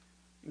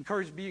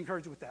 Be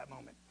encouraged with that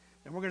moment.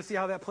 And we're going to see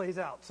how that plays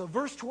out. So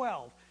verse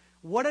 12,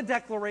 what a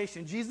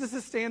declaration. Jesus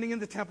is standing in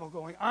the temple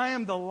going, I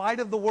am the light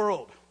of the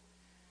world.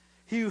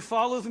 He who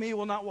follows me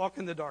will not walk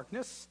in the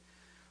darkness,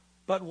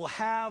 but will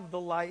have the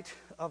light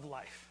of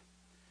life.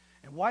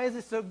 And why is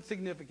it so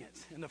significant?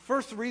 And the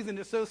first reason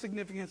it's so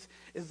significant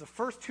is the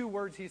first two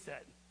words he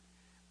said.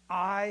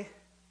 I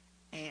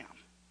am.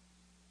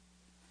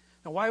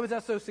 Now, why was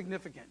that so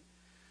significant?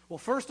 Well,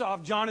 first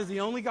off, John is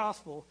the only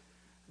gospel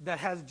that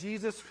has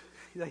Jesus,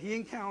 that he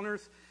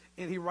encounters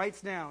and he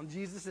writes down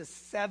Jesus'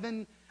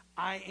 7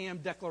 I am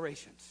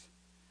declarations.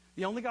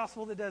 The only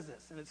gospel that does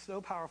this, and it's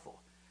so powerful.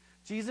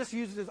 Jesus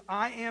uses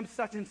I am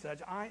such and such,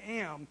 I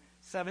am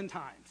 7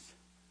 times,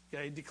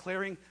 okay,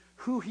 declaring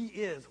who he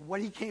is, what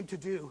he came to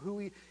do, who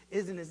he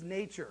is in his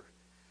nature.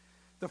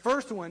 The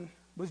first one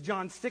was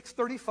John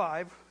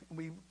 6:35,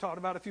 we talked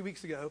about a few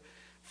weeks ago.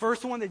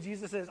 First one that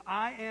Jesus says,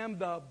 I am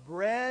the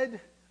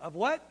bread of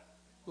what?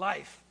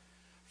 Life.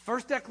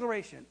 First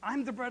declaration,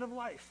 I'm the bread of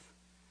life.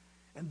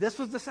 And this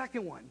was the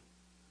second one,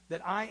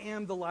 that I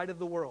am the light of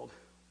the world.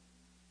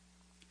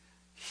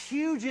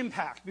 Huge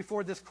impact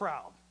before this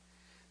crowd.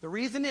 The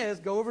reason is,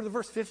 go over to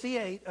verse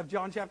 58 of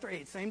John chapter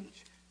 8,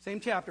 same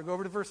chapter, go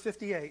over to verse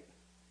 58.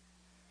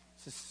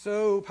 This is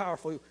so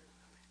powerful.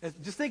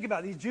 Just think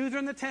about it. These Jews are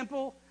in the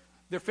temple.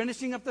 They're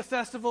finishing up the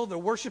festival. They're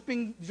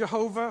worshiping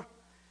Jehovah.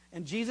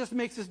 And Jesus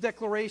makes this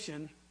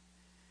declaration.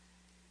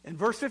 In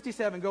verse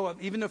 57, go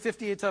up. Even though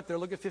 58's up there,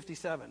 look at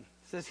 57. It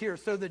says here,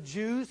 so the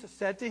Jews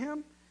said to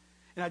him,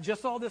 and I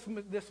just saw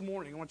this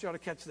morning. I want y'all to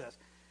catch this.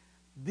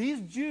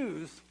 These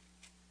Jews,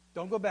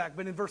 don't go back,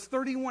 but in verse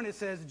 31 it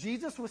says,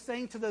 Jesus was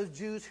saying to those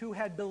Jews who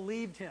had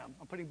believed him.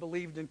 I'm putting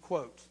believed in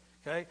quotes.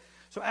 Okay?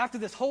 So after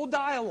this whole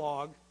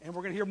dialogue, and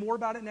we're going to hear more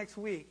about it next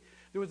week,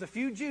 there was a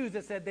few Jews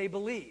that said they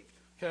believed.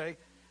 Okay?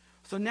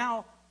 So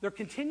now they're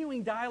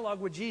continuing dialogue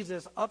with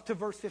Jesus up to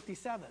verse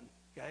 57.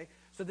 Okay?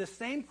 So this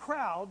same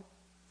crowd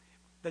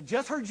that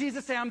just heard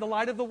Jesus say, I'm the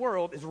light of the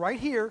world, is right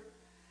here.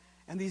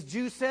 And these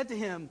Jews said to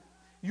him,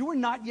 you are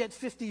not yet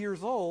 50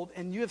 years old,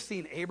 and you have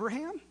seen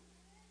Abraham?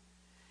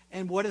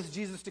 And what does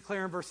Jesus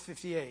declare in verse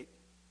 58?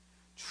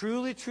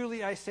 Truly,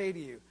 truly, I say to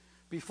you,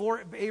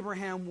 before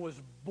Abraham was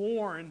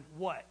born,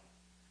 what?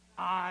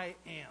 I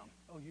am.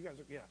 Oh, you guys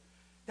are, yeah.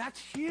 That's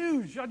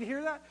huge. Y'all, did you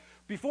hear that?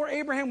 Before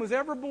Abraham was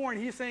ever born,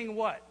 he's saying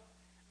what?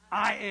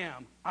 I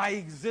am. I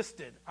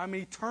existed. I'm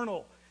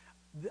eternal.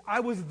 I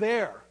was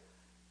there.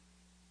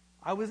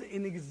 I was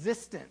in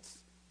existence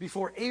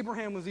before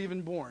Abraham was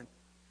even born.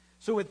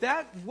 So with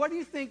that, what do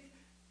you think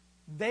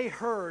they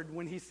heard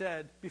when he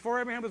said,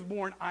 before Abraham was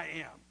born, I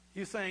am?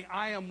 He's saying,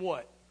 I am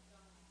what?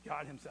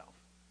 God himself.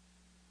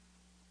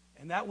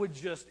 And that would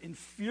just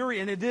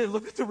infuriate, and it did.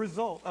 Look at the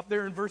result up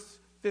there in verse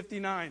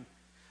 59.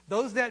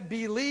 Those that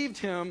believed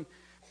him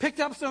picked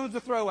up stones to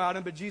throw at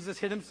him, but Jesus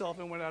hid himself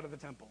and went out of the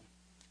temple.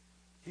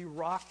 He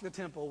rocked the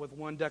temple with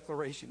one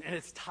declaration, and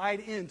it's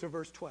tied into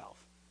verse 12.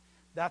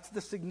 That's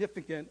the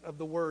significance of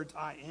the words,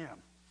 I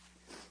am.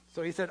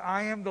 So he said,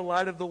 I am the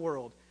light of the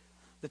world.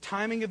 The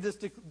timing of this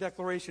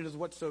declaration is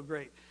what's so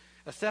great.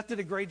 Seth did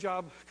a great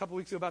job a couple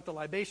weeks ago about the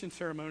libation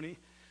ceremony,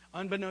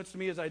 unbeknownst to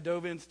me as I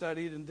dove in,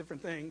 studied, and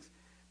different things.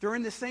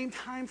 During the same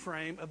time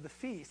frame of the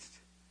feast,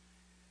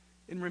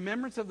 in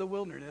remembrance of the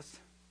wilderness,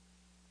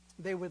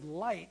 they would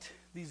light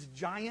these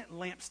giant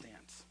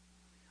lampstands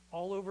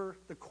all over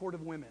the court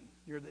of women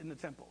in the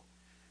temple.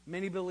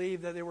 Many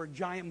believe that they were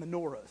giant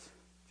menorahs,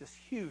 just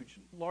huge,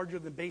 larger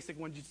than basic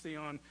ones you see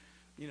on,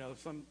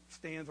 some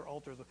stands or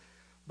altars.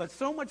 But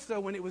so much so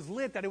when it was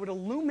lit that it would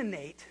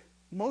illuminate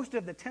most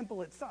of the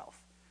temple itself.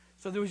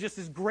 So there was just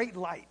this great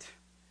light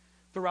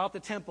throughout the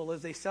temple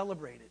as they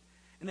celebrated.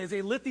 And as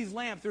they lit these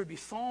lamps, there would be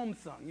psalms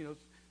sung,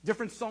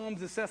 different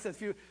psalms. It says that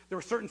there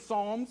were certain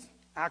psalms,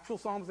 actual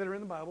psalms that are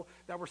in the Bible,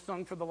 that were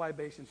sung for the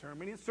libation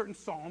ceremony, and certain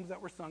psalms that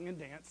were sung and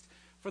danced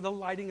for the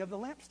lighting of the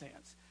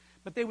lampstands.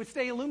 But they would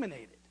stay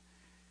illuminated.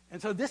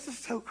 And so this is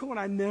so cool, and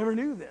I never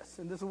knew this.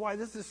 And this is why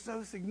this is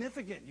so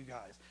significant, you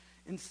guys,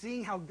 in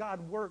seeing how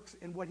God works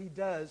and what he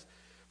does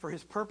for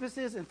his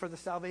purposes and for the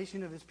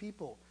salvation of his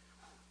people.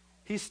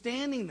 He's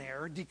standing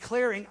there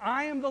declaring,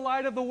 I am the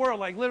light of the world.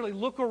 Like literally,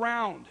 look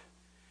around.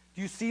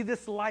 Do you see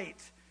this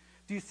light?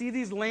 Do you see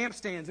these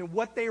lampstands and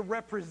what they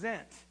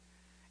represent?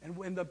 And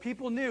when the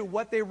people knew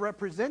what they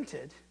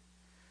represented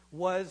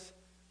was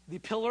the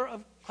pillar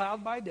of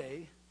cloud by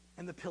day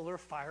and the pillar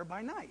of fire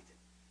by night.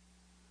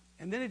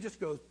 And then it just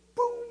goes,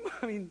 boom.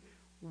 I mean,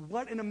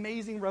 what an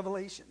amazing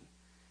revelation.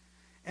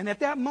 And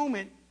at that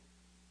moment,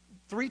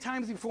 3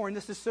 times before, and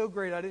this is so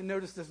great, I didn't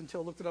notice this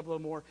until I looked it up a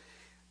little more,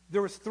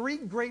 there was 3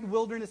 great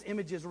wilderness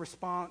images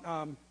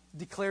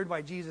declared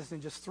by Jesus in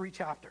just 3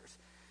 chapters.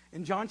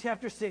 In John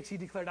chapter 6, he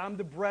declared, I'm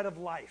the bread of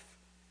life.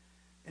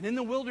 And in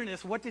the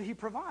wilderness, what did he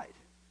provide?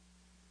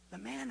 The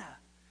manna.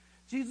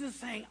 Jesus is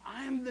saying,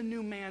 I am the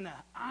new manna.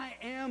 I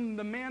am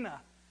the manna.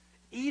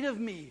 Eat of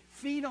me.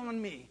 Feed on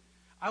me.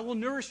 I will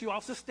nourish you. I'll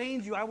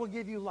sustain you. I will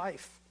give you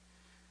life.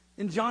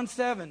 In John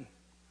 7,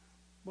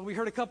 what we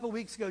heard a couple of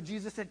weeks ago,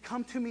 Jesus said,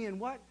 come to me and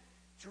what?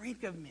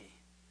 Drink of me.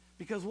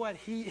 Because what?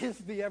 He is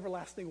the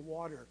everlasting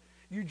water.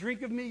 You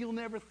drink of me, you'll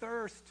never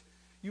thirst.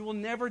 You will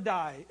never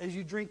die as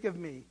you drink of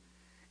me.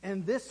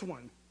 And this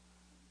one,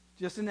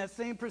 just in that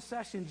same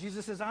procession,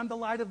 Jesus says, I'm the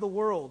light of the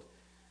world.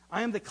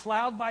 I am the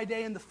cloud by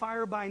day and the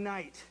fire by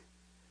night.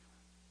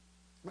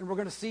 And we're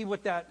going to see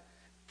what that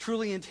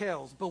truly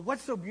entails. But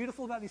what's so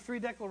beautiful about these 3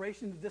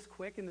 declarations this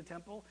quick in the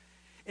temple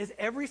is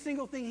every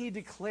single thing he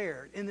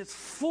declared in its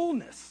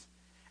fullness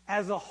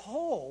as a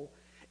whole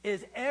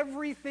is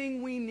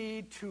everything we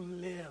need to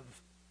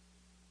live.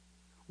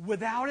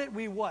 Without it,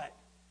 we what?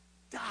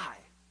 Die.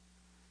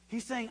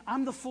 He's saying,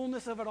 I'm the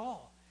fullness of it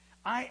all.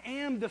 I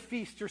am the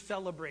feast you're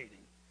celebrating.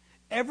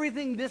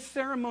 Everything this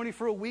ceremony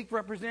for a week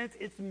represents,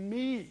 it's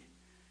me.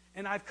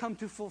 And I've come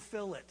to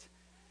fulfill it.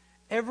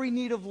 Every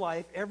need of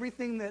life,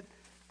 everything that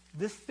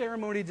this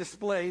ceremony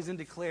displays and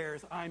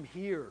declares, I'm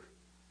here.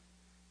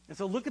 And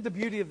so look at the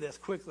beauty of this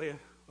quickly.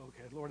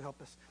 Okay, Lord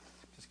help us.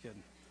 Just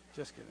kidding.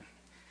 Just kidding.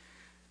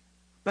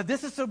 But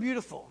this is so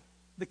beautiful.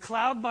 The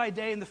cloud by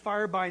day and the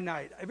fire by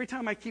night. Every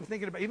time I keep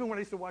thinking about, even when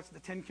I used to watch the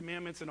 10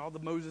 Commandments and all the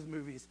Moses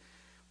movies,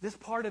 this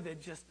part of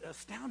it just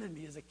astounded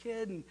me as a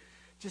kid and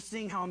just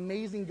seeing how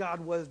amazing God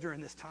was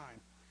during this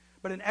time.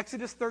 But in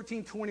Exodus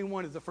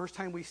 13:21 is the first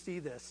time we see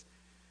this,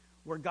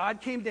 where God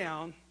came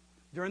down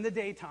during the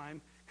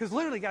daytime. Because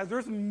literally, guys,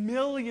 there's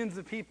millions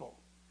of people.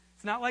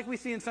 It's not like we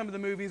see in some of the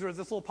movies where there's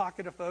this little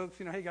pocket of folks,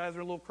 hey guys,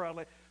 they're a little crowd,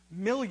 like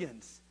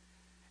millions.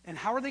 And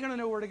how are they going to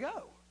know where to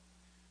go?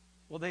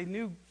 Well, they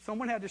knew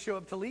someone had to show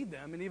up to lead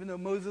them. And even though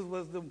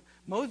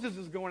Moses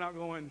is going out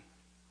going,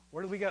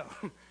 where do we go?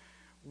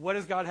 What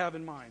does God have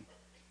in mind?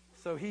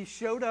 So he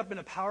showed up in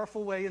a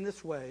powerful way in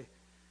this way.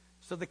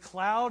 So the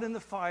cloud and the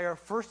fire,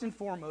 first and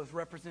foremost,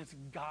 represents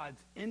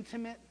God's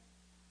intimate,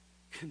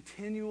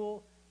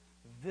 continual,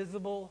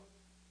 visible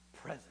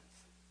presence.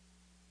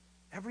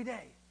 Every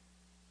day,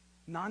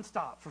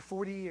 nonstop for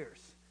 40 years.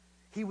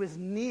 He was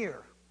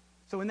near.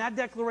 So in that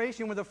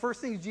declaration, one of the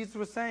first things Jesus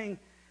was saying,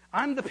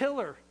 I'm the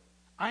pillar.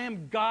 I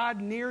am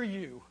God near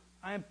you.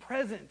 I am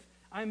present.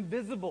 I am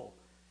visible.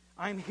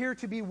 I am here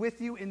to be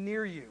with you and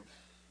near you.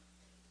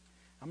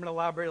 I'm going to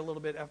elaborate a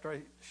little bit after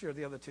I share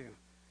the other two.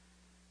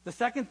 The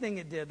second thing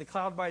it did, the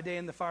cloud by day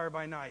and the fire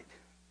by night.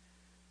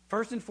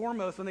 First and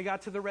foremost, when they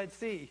got to the Red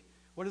Sea,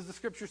 what does the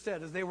scripture say?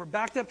 As they were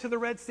backed up to the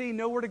Red Sea,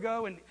 nowhere to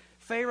go, and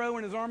Pharaoh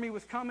and his army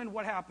was coming,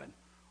 what happened?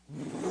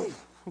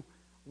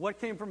 What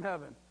came from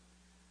heaven?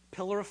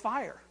 Pillar of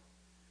fire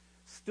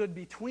stood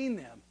between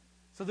them.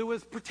 So there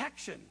was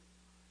protection.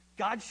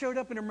 God showed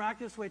up in a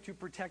miraculous way to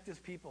protect his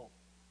people.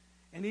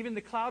 And even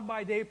the cloud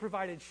by day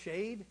provided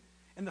shade,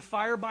 and the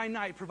fire by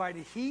night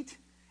provided heat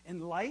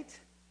and light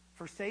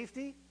for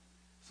safety.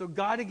 So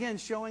God again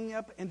showing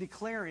up and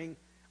declaring,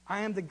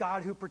 I am the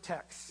God who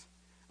protects.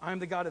 I am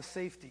the God of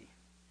safety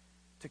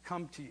to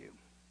come to you.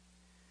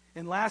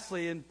 And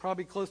lastly, and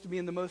probably close to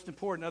being the most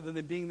important other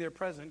than being there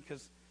present,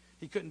 because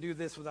he couldn't do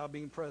this without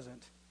being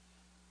present.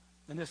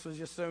 And this was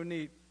just so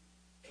neat.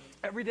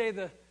 Every day,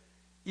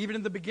 even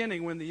in the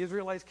beginning, when the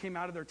Israelites came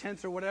out of their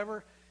tents or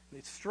whatever,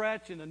 they'd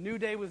stretch and a new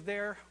day was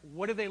there.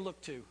 What did they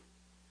look to?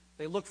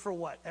 They looked for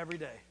what every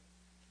day?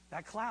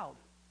 That cloud.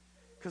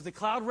 Because the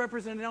cloud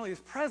represented not only his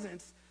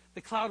presence,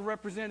 the cloud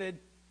represented,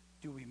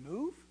 do we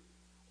move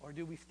or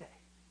do we stay?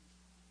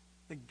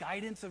 The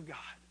guidance of God,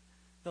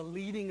 the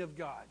leading of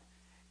God.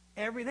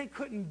 They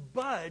couldn't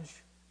budge.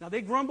 Now,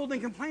 they grumbled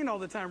and complained all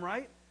the time,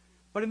 right?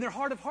 But in their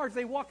heart of hearts,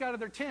 they walk out of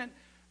their tent,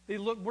 they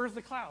look, where's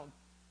the cloud?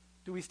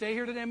 Do we stay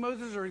here today,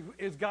 Moses, or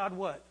is God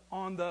what?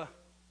 On the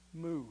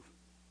move.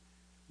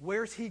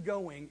 Where's he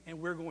going,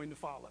 and we're going to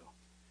follow?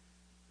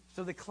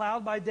 So the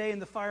cloud by day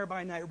and the fire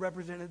by night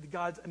represented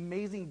God's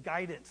amazing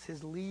guidance,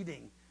 his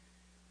leading.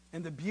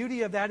 And the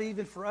beauty of that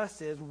even for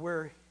us is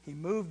where he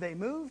moved, they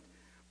moved.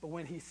 But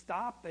when he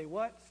stopped, they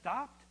what?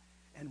 Stopped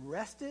and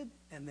rested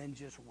and then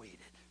just waited.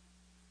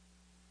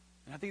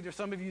 And I think there's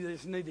some of you that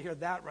just need to hear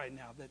that right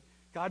now, that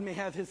God may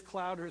have his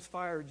cloud or his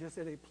fire just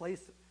at a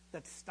place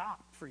that's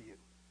stopped for you.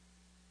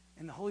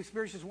 And the Holy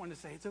Spirit's just wanting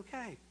to say, it's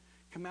okay.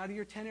 Come out of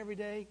your tent every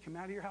day. Come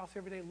out of your house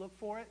every day. Look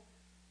for it.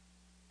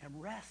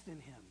 And rest in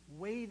him.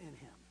 Wait in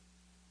him.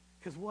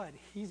 Because what?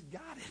 He's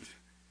got it.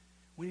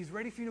 When he's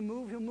ready for you to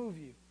move, he'll move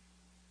you.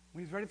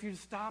 When he's ready for you to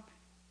stop,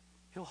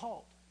 he'll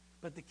halt.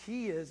 But the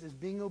key is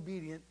being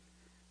obedient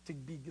to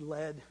be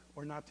led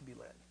or not to be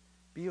led.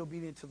 Be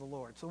obedient to the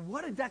Lord. So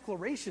what a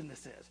declaration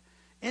this is.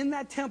 In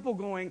that temple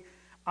going,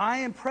 I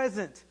am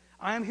present.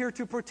 I am here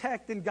to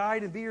protect and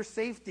guide and be your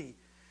safety.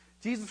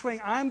 Jesus saying,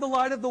 I'm the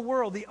light of the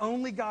world, the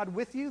only God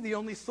with you, the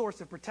only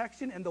source of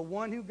protection, and the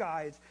one who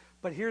guides.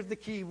 But here's the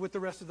key with the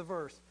rest of the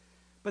verse.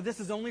 But this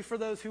is only for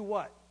those who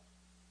what?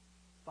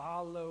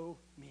 Follow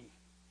me.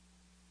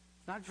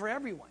 It's not for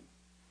everyone.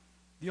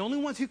 The only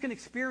ones who can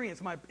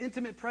experience my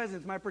intimate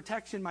presence, my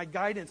protection, my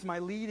guidance, my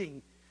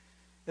leading,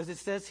 as it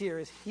says here,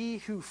 is he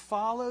who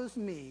follows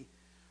me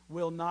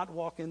will not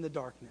walk in the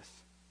darkness.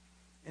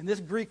 And this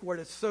Greek word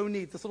is so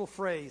neat, this little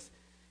phrase,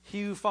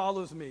 he who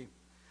follows me.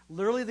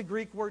 Literally the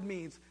Greek word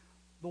means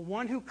the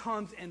one who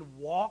comes and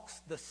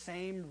walks the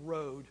same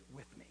road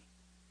with me.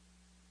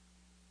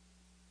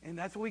 And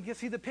that's what we get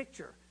see the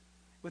picture.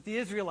 With the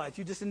Israelites,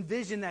 you just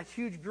envision that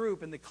huge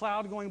group and the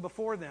cloud going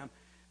before them.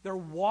 They're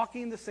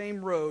walking the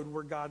same road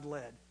where God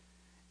led.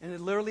 And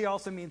it literally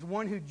also means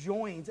one who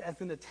joins as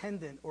an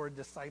attendant or a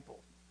disciple.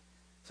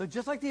 So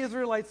just like the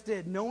Israelites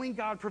did, knowing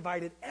God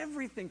provided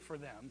everything for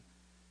them,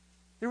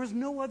 there was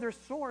no other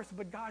source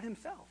but God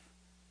himself.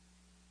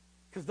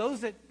 Because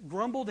those that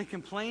grumbled and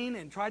complained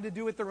and tried to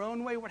do it their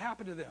own way, what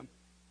happened to them?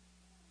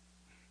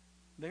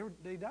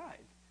 They died.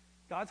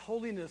 God's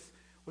holiness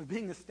was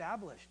being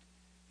established.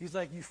 He's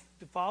like, you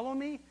follow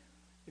me?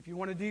 If you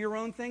want to do your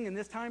own thing in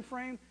this time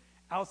frame,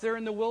 out there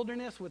in the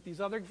wilderness with these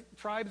other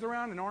tribes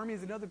around and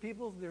armies and other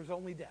peoples, there's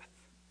only death.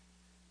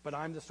 But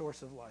I'm the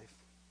source of life.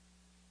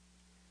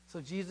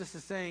 So Jesus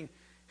is saying,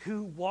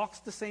 who walks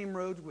the same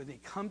road with me,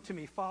 come to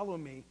me, follow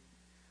me,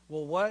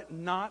 will what?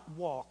 Not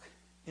walk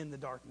in the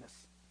darkness.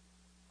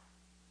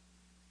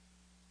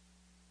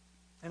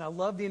 And I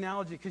love the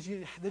analogy because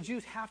the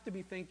Jews have to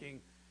be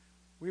thinking,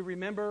 we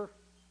remember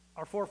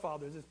our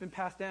forefathers. It's been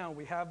passed down.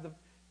 We have the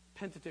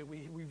Pentateuch.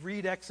 We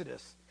read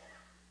Exodus.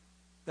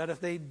 That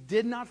if they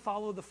did not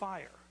follow the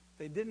fire,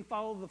 they didn't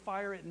follow the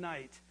fire at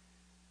night,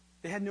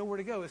 they had nowhere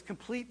to go. It's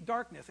complete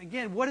darkness.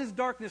 Again, what is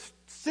darkness?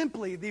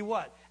 Simply the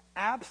what?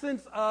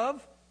 Absence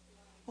of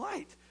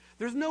light.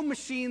 There's no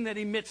machine that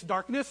emits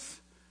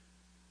darkness,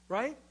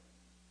 right?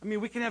 I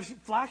mean, we can have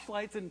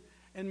flashlights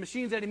and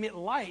machines that emit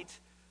light,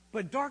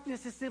 but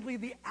darkness is simply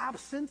the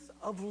absence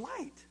of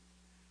light.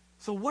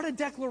 So what a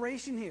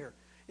declaration here.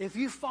 If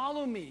you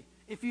follow me,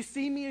 if you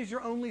see me as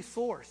your only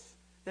source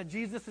that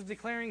Jesus is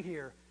declaring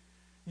here,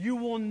 you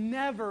will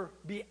never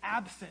be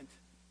absent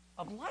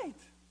of light.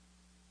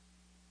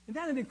 Isn't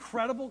that an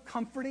incredible,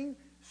 comforting,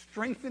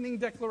 strengthening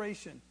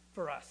declaration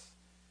for us?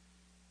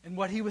 And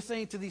what he was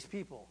saying to these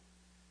people.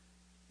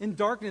 In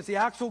darkness, the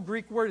actual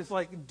Greek word is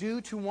like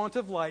due to want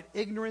of light,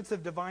 ignorance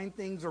of divine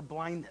things, or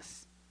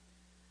blindness.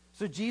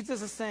 So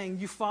Jesus is saying,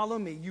 you follow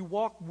me, you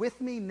walk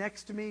with me,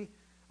 next to me,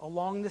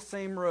 along the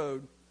same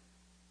road.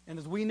 And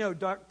as we know,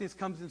 darkness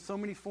comes in so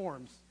many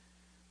forms.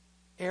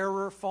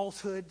 Error,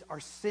 falsehood,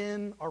 our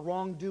sin, our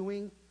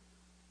wrongdoing,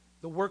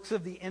 the works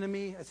of the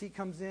enemy as he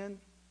comes in.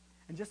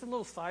 And just a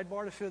little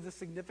sidebar to show the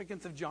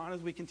significance of John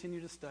as we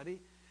continue to study.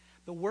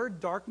 The word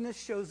darkness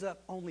shows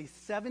up only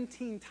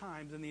 17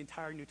 times in the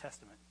entire New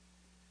Testament.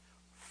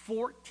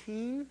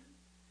 14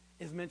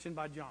 is mentioned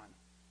by John.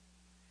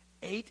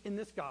 8 in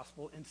this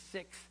gospel and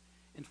 6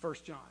 in 1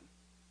 John.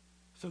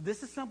 So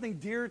this is something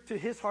dear to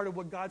his heart of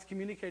what God's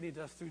communicating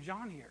to us through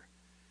John here.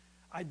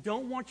 I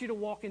don't want you to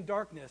walk in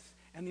darkness,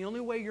 and the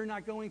only way you're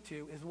not going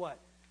to is what?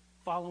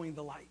 Following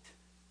the light.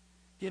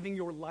 Giving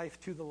your life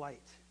to the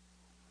light.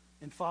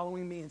 And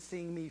following me and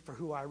seeing me for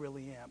who I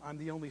really am. I'm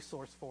the only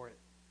source for it.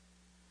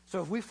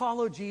 So if we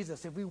follow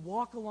Jesus, if we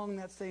walk along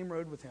that same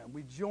road with him,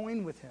 we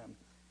join with him,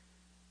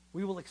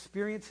 we will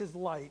experience his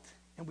light,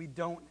 and we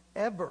don't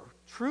ever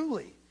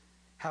truly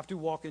have to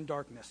walk in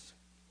darkness.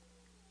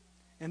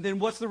 And then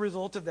what's the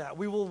result of that?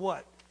 We will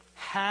what?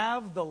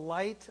 Have the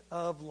light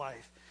of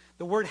life.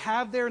 The word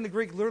have there in the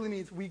Greek literally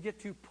means we get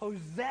to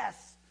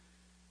possess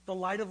the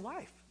light of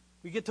life.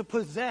 We get to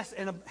possess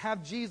and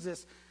have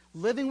Jesus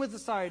living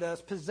beside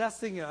us,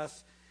 possessing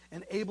us,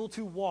 and able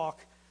to walk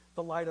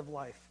the light of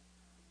life.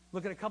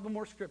 Look at a couple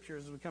more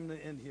scriptures as we come to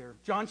the end here.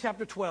 John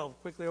chapter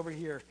 12, quickly over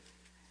here.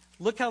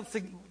 Look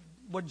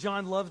what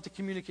John loves to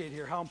communicate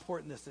here, how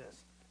important this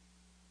is.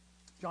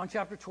 John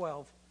chapter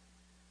 12.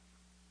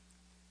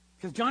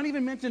 Because John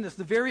even mentioned this,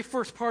 the very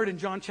first part in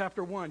John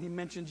chapter 1. He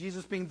mentioned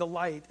Jesus being the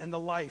light and the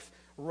life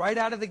right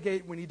out of the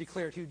gate when he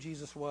declared who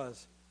Jesus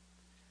was.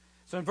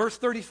 So in verse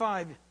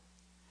 35,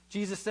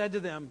 Jesus said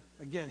to them,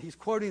 again, he's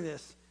quoting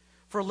this,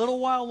 "For a little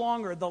while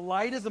longer, the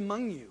light is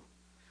among you.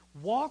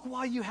 Walk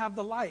while you have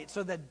the light,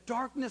 so that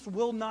darkness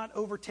will not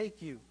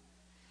overtake you.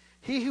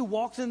 He who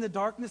walks in the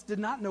darkness did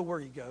not know where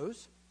he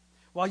goes.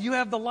 While you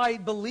have the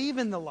light, believe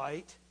in the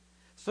light,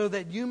 so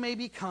that you may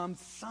become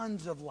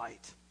sons of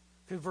light."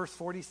 To verse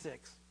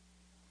 46.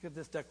 Look at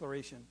this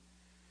declaration.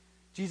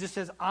 Jesus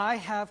says, "I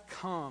have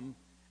come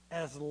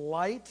as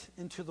light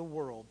into the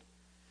world,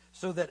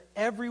 so that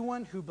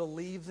everyone who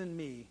believes in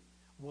me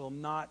will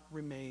not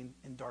remain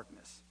in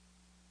darkness."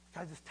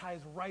 Guys, this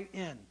ties right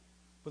in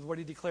with what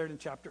he declared in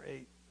chapter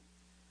 8.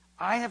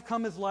 "I have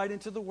come as light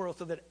into the world,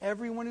 so that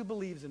everyone who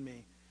believes in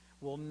me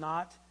will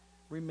not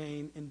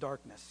remain in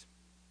darkness."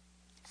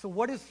 So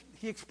what is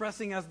he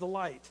expressing as the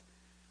light?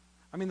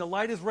 I mean, the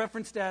light is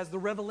referenced as the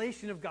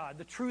revelation of God,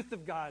 the truth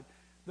of God,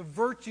 the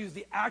virtues,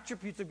 the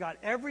attributes of God,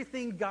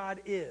 everything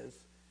God is.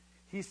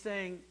 He's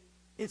saying,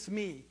 it's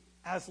me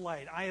as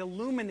light. I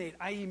illuminate,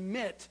 I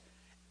emit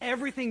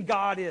everything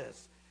God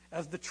is.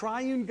 As the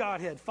triune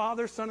Godhead,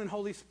 Father, Son, and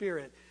Holy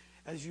Spirit,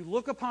 as you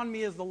look upon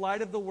me as the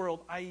light of the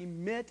world, I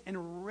emit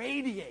and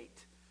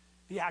radiate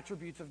the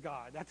attributes of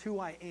God. That's who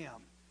I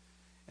am.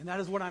 And that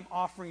is what I'm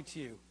offering to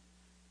you.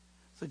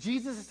 So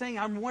Jesus is saying,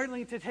 I'm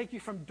willing to take you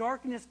from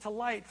darkness to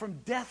light,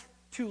 from death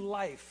to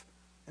life.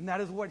 And that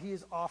is what he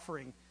is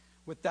offering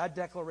with that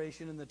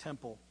declaration in the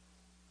temple.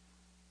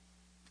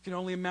 You can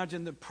only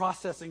imagine the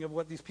processing of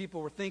what these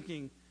people were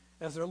thinking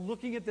as they're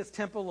looking at this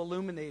temple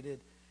illuminated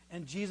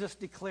and Jesus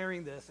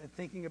declaring this and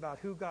thinking about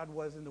who God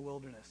was in the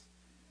wilderness.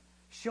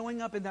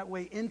 Showing up in that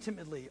way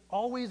intimately,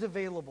 always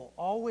available,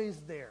 always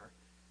there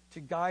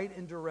to guide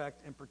and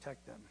direct and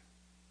protect them.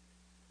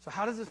 So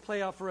how does this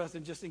play out for us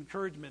in just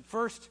encouragement?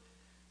 First,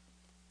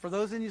 for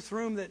those in this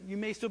room that you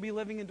may still be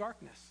living in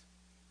darkness.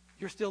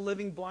 You're still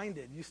living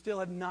blinded. You still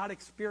have not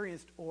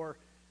experienced or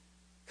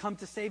come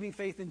to saving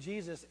faith in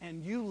Jesus,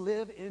 and you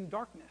live in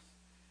darkness.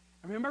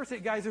 And remember,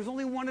 guys, there's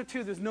only one or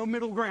two. There's no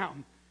middle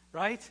ground,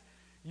 right?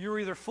 You're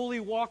either fully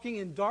walking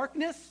in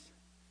darkness,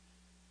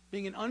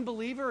 being an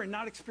unbeliever and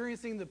not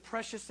experiencing the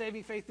precious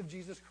saving faith of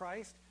Jesus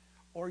Christ,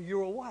 or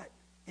you're what?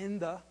 In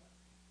the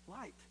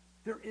light.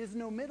 There is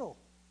no middle.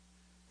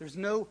 There's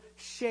no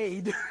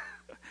shade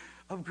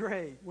of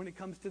gray when it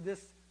comes to this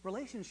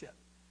relationship.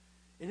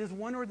 It is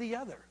one or the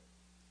other.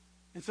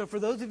 And so for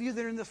those of you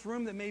that are in this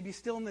room that may be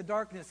still in the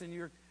darkness and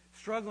you're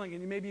struggling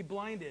and you may be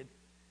blinded,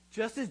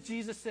 just as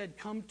Jesus said,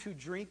 "Come to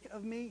drink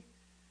of me,"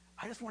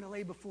 I just want to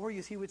lay before you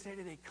as he would say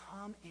today,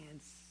 come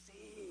and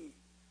see.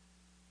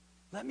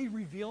 Let me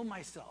reveal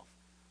myself.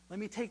 Let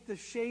me take the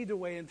shade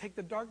away and take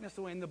the darkness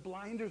away and the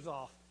blinders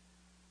off.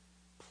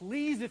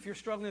 Please, if you're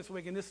struggling this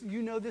week, and this,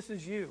 you know this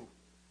is you,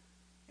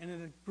 And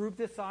in a group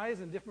this size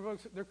and different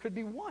folks, there could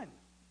be one.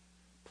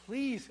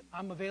 Please,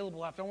 I'm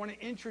available after. I want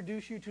to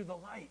introduce you to the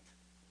light.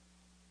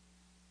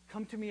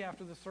 Come to me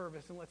after the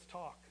service and let's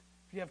talk.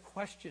 If you have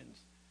questions.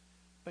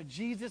 But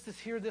Jesus is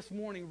here this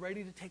morning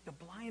ready to take the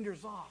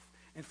blinders off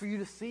and for you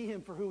to see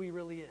him for who he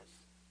really is.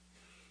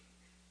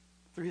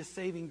 Through his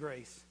saving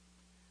grace.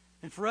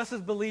 And for us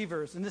as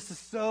believers, and this is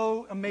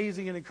so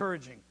amazing and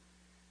encouraging.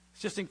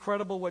 It's just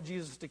incredible what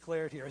Jesus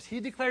declared here. As he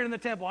declared in the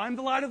temple, I'm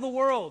the light of the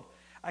world.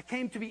 I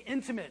came to be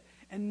intimate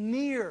and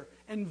near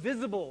and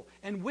visible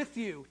and with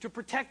you, to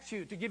protect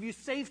you, to give you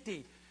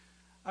safety.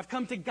 I've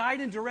come to guide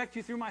and direct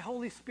you through my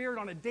Holy Spirit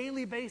on a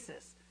daily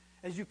basis.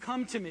 As you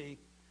come to me,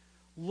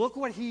 look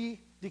what he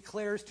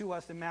declares to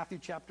us in Matthew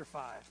chapter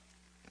 5.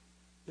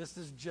 This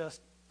is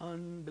just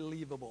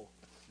unbelievable.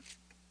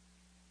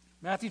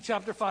 Matthew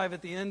chapter 5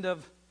 at the end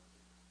of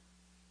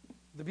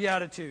the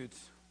Beatitudes.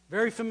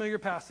 Very familiar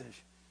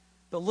passage.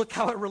 But look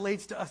how it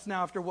relates to us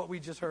now after what we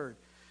just heard.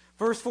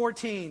 Verse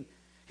 14.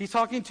 He's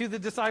talking to the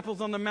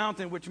disciples on the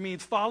mountain, which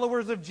means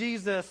followers of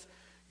Jesus.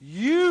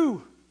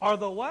 You are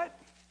the what?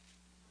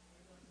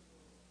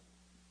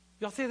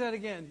 Y'all say that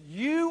again.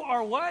 You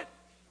are what?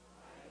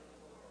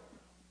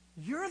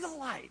 You're the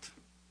light.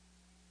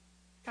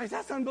 Guys,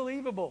 that's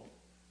unbelievable.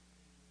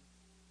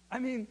 I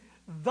mean,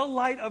 the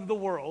light of the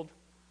world,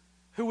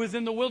 who was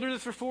in the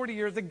wilderness for 40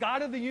 years, the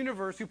God of the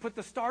universe who put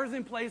the stars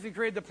in place and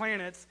created the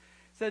planets,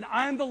 said,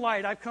 I'm the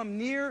light. I've come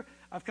near.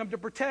 I've come to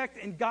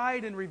protect and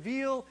guide and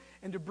reveal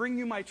and to bring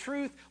you my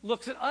truth.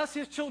 Looks at us,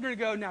 his children, and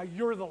go, now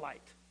you're the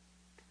light.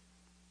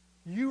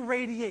 You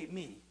radiate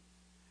me.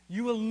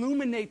 You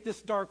illuminate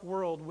this dark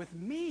world with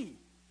me.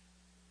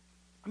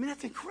 I mean,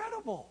 that's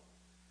incredible.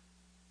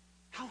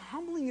 How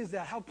humbling is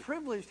that? How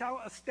privileged, how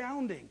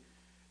astounding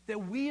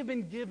that we have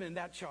been given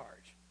that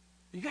charge.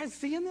 Are you guys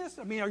seeing this?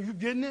 I mean, are you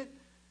getting it?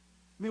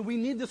 I mean, we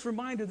need this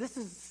reminder. This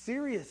is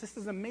serious. This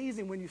is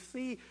amazing when you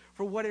see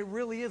for what it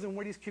really is and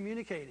what he's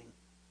communicating.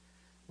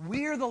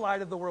 We're the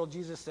light of the world,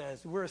 Jesus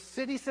says. We're a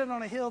city set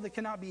on a hill that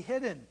cannot be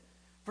hidden.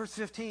 Verse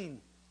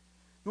 15.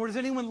 Nor does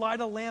anyone light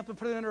a lamp and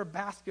put it under a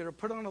basket or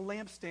put it on a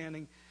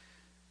lampstand.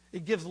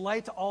 It gives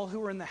light to all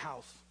who are in the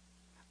house.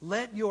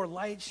 Let your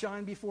light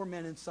shine before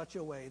men in such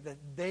a way that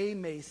they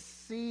may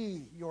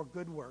see your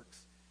good works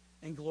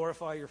and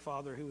glorify your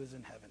Father who is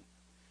in heaven.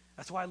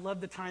 That's why I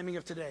love the timing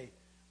of today.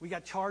 We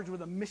got charged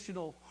with a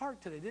missional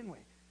heart today, didn't we?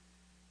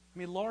 I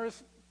mean,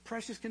 Laura's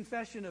precious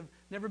confession of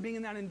never being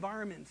in that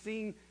environment,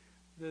 seeing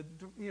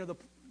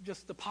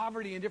just the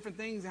poverty and different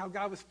things, and how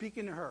God was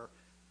speaking to her.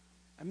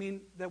 I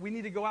mean, that we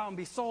need to go out and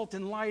be salt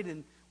and light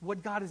and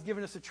what God has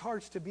given us a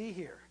charge to be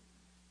here.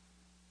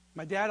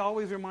 My dad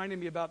always reminded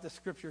me about this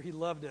scripture. He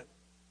loved it.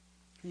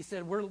 He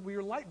said,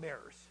 we're light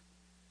bearers.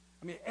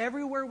 I mean,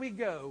 everywhere we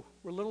go,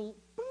 we're little,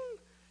 boom.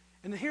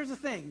 And here's the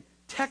thing.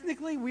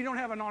 Technically, we don't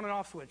have an on and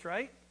off switch,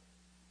 right?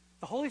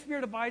 The Holy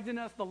Spirit abides in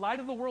us. The light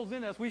of the world's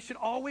in us. We should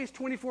always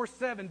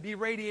 24/7 be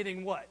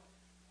radiating what?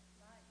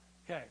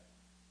 Okay.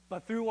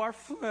 But through our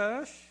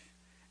flesh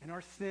and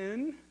our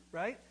sin,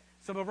 right?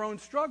 Some of our own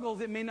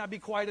struggles, it may not be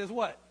quite as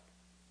what?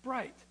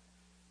 Bright.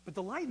 But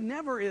the light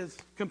never is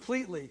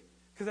completely,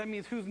 because that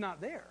means who's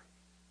not there?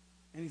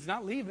 And he's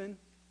not leaving.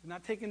 He's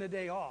not taking a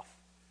day off.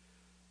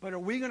 But are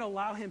we going to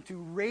allow him to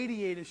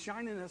radiate and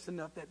shine in us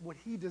enough that what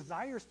he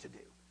desires to do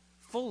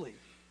fully?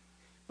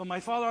 But my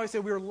father always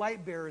said we were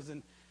light bearers,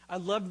 and I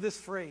loved this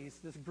phrase,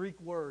 this Greek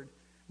word.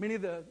 Many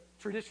of the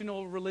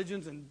traditional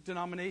religions and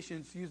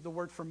denominations use the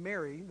word for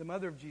Mary, the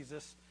mother of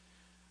Jesus,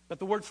 but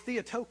the word's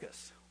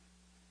Theotokos.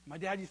 My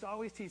dad used to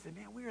always teach,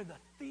 man, we are the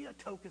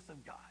Theotokos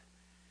of God.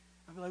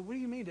 I'd be like, what do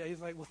you mean, Dad?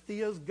 He's like, well,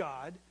 Theo's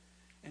God,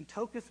 and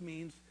Tokos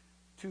means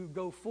to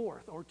go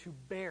forth or to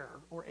bear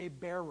or a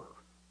bearer.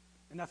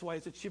 And that's why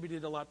it's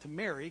attributed a lot to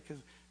Mary,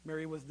 because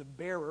Mary was the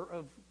bearer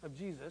of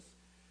Jesus.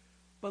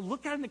 But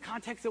look at it in the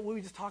context of what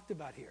we just talked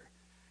about here.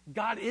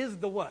 God is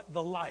the what?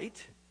 The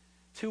light.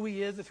 It's who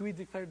he is. It's who he's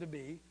declared to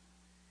be.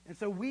 And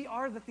so we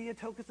are the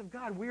Theotokos of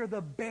God. We are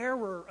the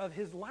bearer of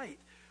his light.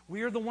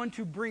 We are the one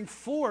to bring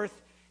forth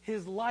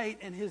his light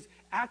and his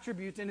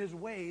attributes and his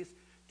ways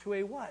to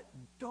a what?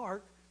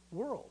 Dark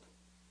world.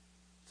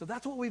 So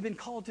that's what we've been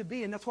called to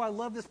be. And that's why I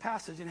love this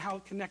passage and how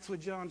it connects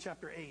with John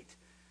chapter 8.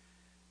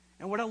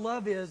 And what I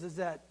love is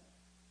that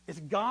it's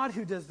God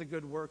who does the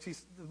good works.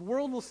 The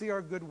world will see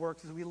our good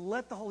works as we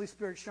let the Holy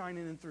Spirit shine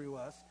in and through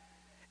us.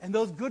 And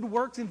those good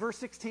works in verse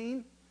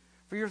 16,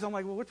 for years I'm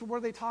like, well, what are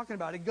they talking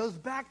about? It goes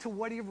back to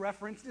what he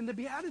referenced in the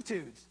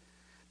Beatitudes.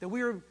 That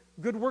we are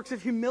good works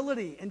of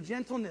humility and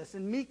gentleness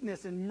and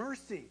meekness and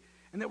mercy.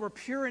 And that we're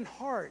pure in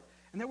heart.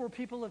 And that we're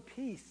people of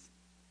peace.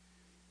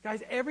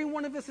 Guys, every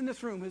one of us in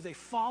this room who is a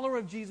follower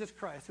of Jesus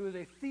Christ, who is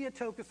a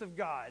Theotokos of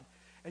God,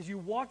 as you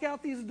walk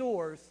out these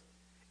doors,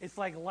 it's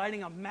like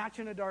lighting a match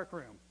in a dark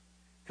room.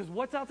 Because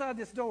what's outside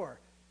this door?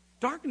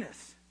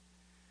 Darkness.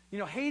 You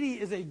know, Haiti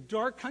is a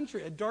dark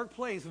country, a dark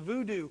place.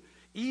 Voodoo,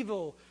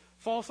 evil,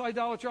 false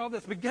idolatry, all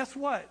this. But guess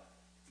what?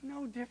 It's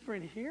no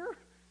different here.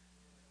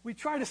 We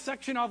try to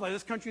section off like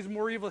this country is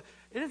more evil.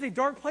 It is a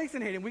dark place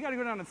in Haiti. And we got to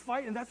go down and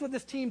fight. And that's what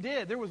this team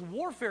did. There was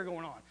warfare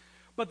going on.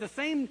 But the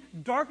same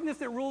darkness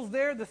that rules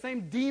there, the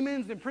same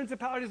demons and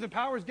principalities and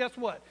powers, guess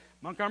what?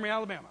 Montgomery,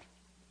 Alabama.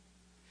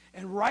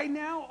 And right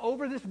now,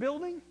 over this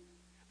building,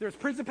 there's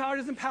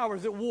principalities and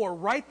powers at war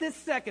right this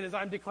second as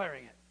I'm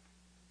declaring it.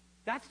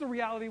 That's the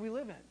reality we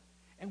live in.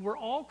 And we're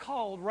all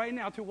called right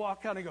now to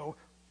walk out and go,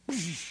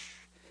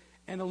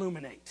 and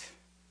illuminate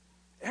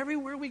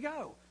everywhere we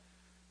go.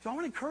 So I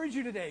want to encourage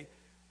you today,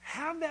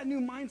 have that new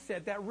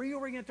mindset, that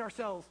reorient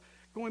ourselves,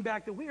 going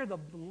back that we are the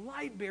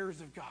light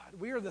bearers of God.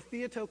 We are the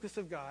Theotokos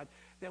of God,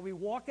 that we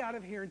walk out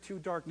of here into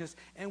darkness,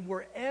 and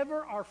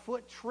wherever our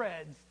foot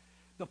treads,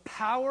 the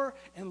power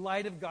and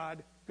light of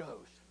God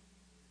goes.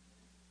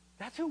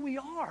 That's who we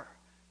are.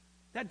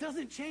 That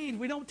doesn't change.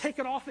 We don't take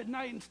it off at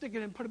night and stick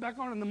it and put it back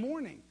on in the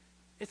morning.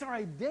 It's our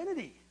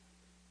identity.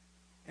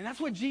 And that's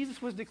what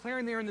Jesus was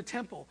declaring there in the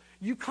temple.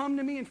 You come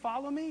to me and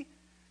follow me,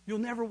 you'll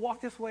never walk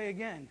this way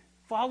again.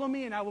 Follow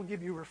me and I will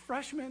give you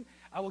refreshment.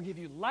 I will give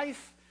you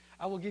life.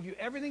 I will give you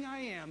everything I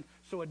am,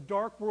 so a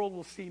dark world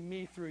will see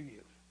me through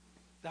you.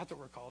 That's what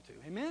we're called to.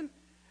 Amen?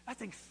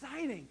 That's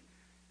exciting.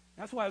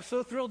 That's why I was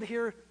so thrilled to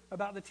hear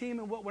about the team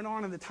and what went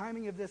on in the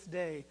timing of this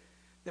day,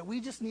 that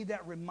we just need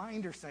that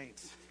reminder,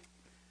 saints,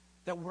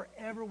 that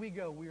wherever we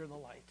go, we are the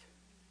light.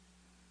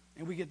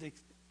 And we get to,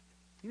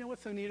 you know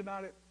what's so neat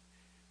about it?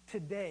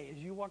 Today, as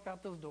you walk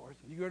out those doors,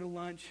 you go to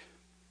lunch,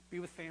 be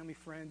with family,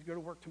 friends, go to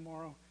work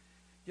tomorrow,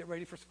 get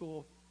ready for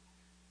school,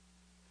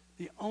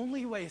 the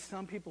only way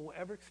some people will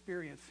ever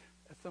experience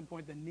at some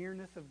point the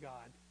nearness of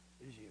God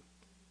is you.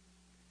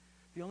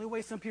 The only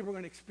way some people are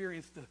going to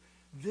experience the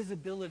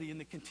visibility and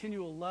the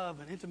continual love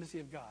and intimacy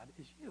of God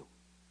is you.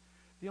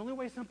 The only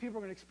way some people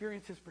are going to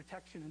experience his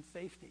protection and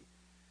safety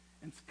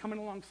and coming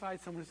alongside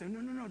someone and saying,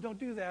 no, don't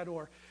do that,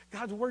 or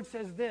God's word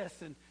says this,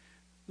 and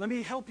let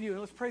me help you, and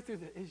let's pray through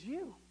this, is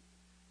you.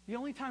 The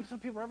only time some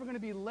people are ever going to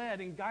be led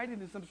and guided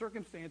in some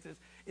circumstances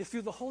is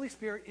through the Holy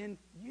Spirit in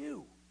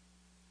you.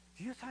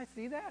 Do you guys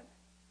see that?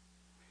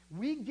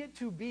 We get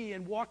to be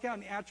and walk out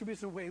in the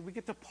attributes and ways. We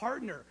get to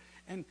partner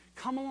and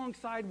come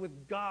alongside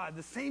with God,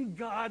 the same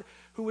God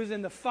who is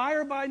in the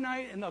fire by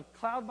night and the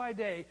cloud by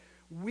day.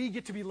 We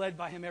get to be led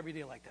by him every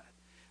day like that.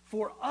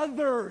 For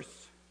others,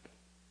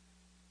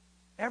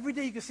 every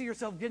day you can see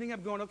yourself getting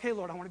up going, okay,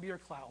 Lord, I want to be your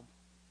cloud.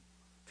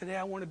 Today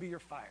I want to be your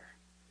fire.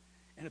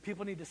 And if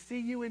people need to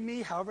see you and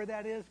me, however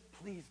that is,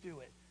 please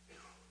do it.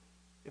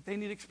 If they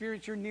need to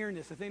experience your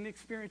nearness, if they need to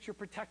experience your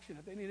protection,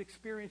 if they need to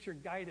experience your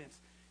guidance,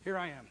 here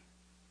I am.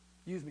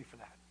 Use me for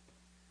that.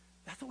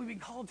 That's what we've been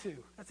called to.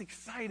 That's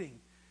exciting.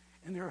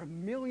 And there are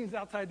millions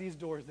outside these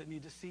doors that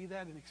need to see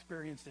that and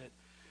experience it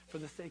for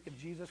the sake of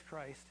Jesus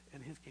Christ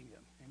and his kingdom.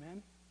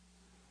 Amen?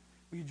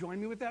 Will you join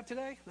me with that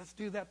today? Let's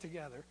do that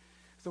together.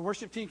 As the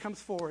worship team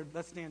comes forward,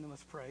 let's stand and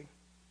let's pray.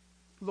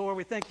 Lord,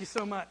 we thank you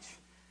so much.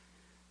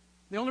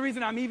 The only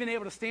reason I'm even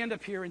able to stand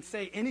up here and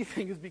say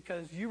anything is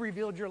because you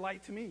revealed your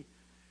light to me.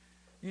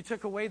 You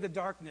took away the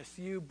darkness.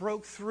 You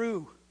broke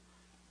through.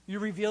 You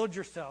revealed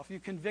yourself. You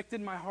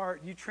convicted my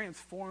heart. You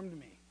transformed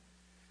me.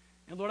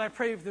 And Lord, I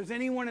pray if there's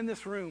anyone in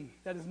this room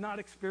that has not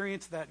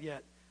experienced that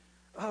yet,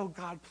 oh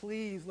God,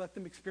 please let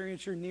them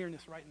experience your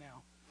nearness right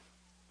now.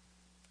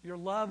 Your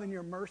love and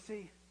your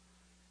mercy,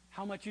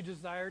 how much you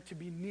desire to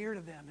be near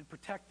to them and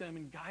protect them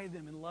and guide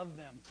them and love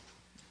them.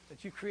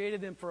 That you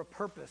created them for a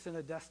purpose and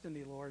a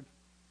destiny, Lord,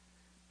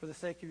 for the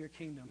sake of your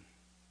kingdom.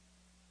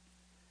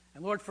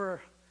 And Lord,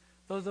 for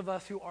those of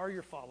us who are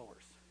your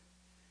followers,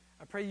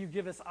 I pray you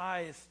give us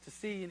eyes to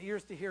see and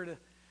ears to hear, to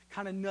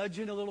kind of nudge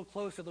in a little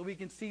closer, that we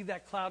can see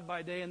that cloud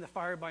by day and the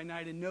fire by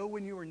night and know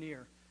when you are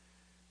near.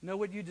 Know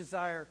what you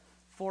desire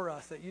for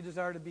us, that you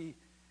desire to be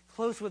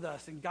close with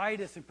us and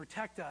guide us and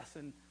protect us,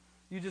 and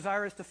you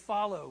desire us to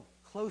follow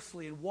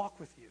closely and walk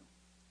with you.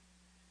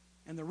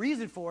 And the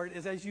reason for it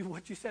is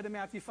what you said in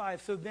Matthew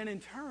 5, so then in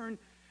turn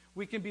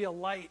we can be a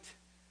light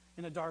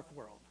in a dark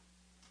world.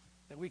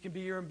 That we can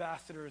be your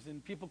ambassadors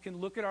and people can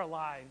look at our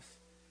lives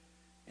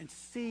and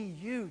see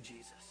you,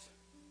 Jesus.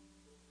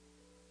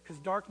 Because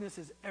darkness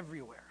is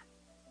everywhere.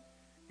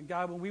 And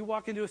God, when we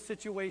walk into a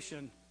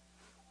situation,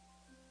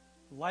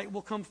 light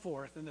will come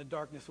forth and the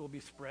darkness will be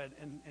spread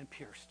and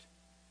pierced.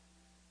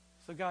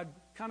 So God,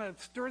 kind of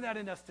stir that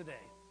in us today.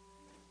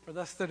 For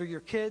us that are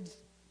your kids,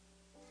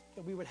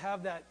 that we would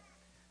have that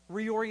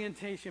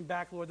reorientation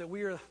back, Lord, that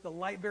we are the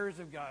light bearers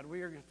of God.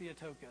 We are your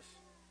Theotokos.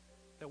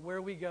 That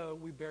where we go,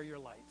 we bear your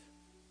light.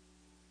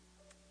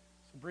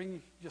 So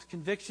bring just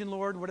conviction,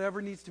 Lord,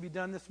 whatever needs to be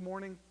done this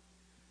morning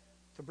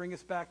to bring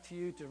us back to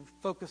you, to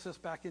focus us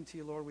back into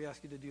you, Lord. We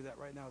ask you to do that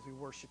right now as we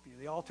worship you.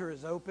 The altar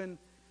is open.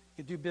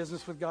 You can do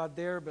business with God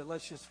there, but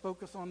let's just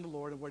focus on the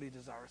Lord and what he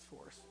desires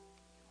for us.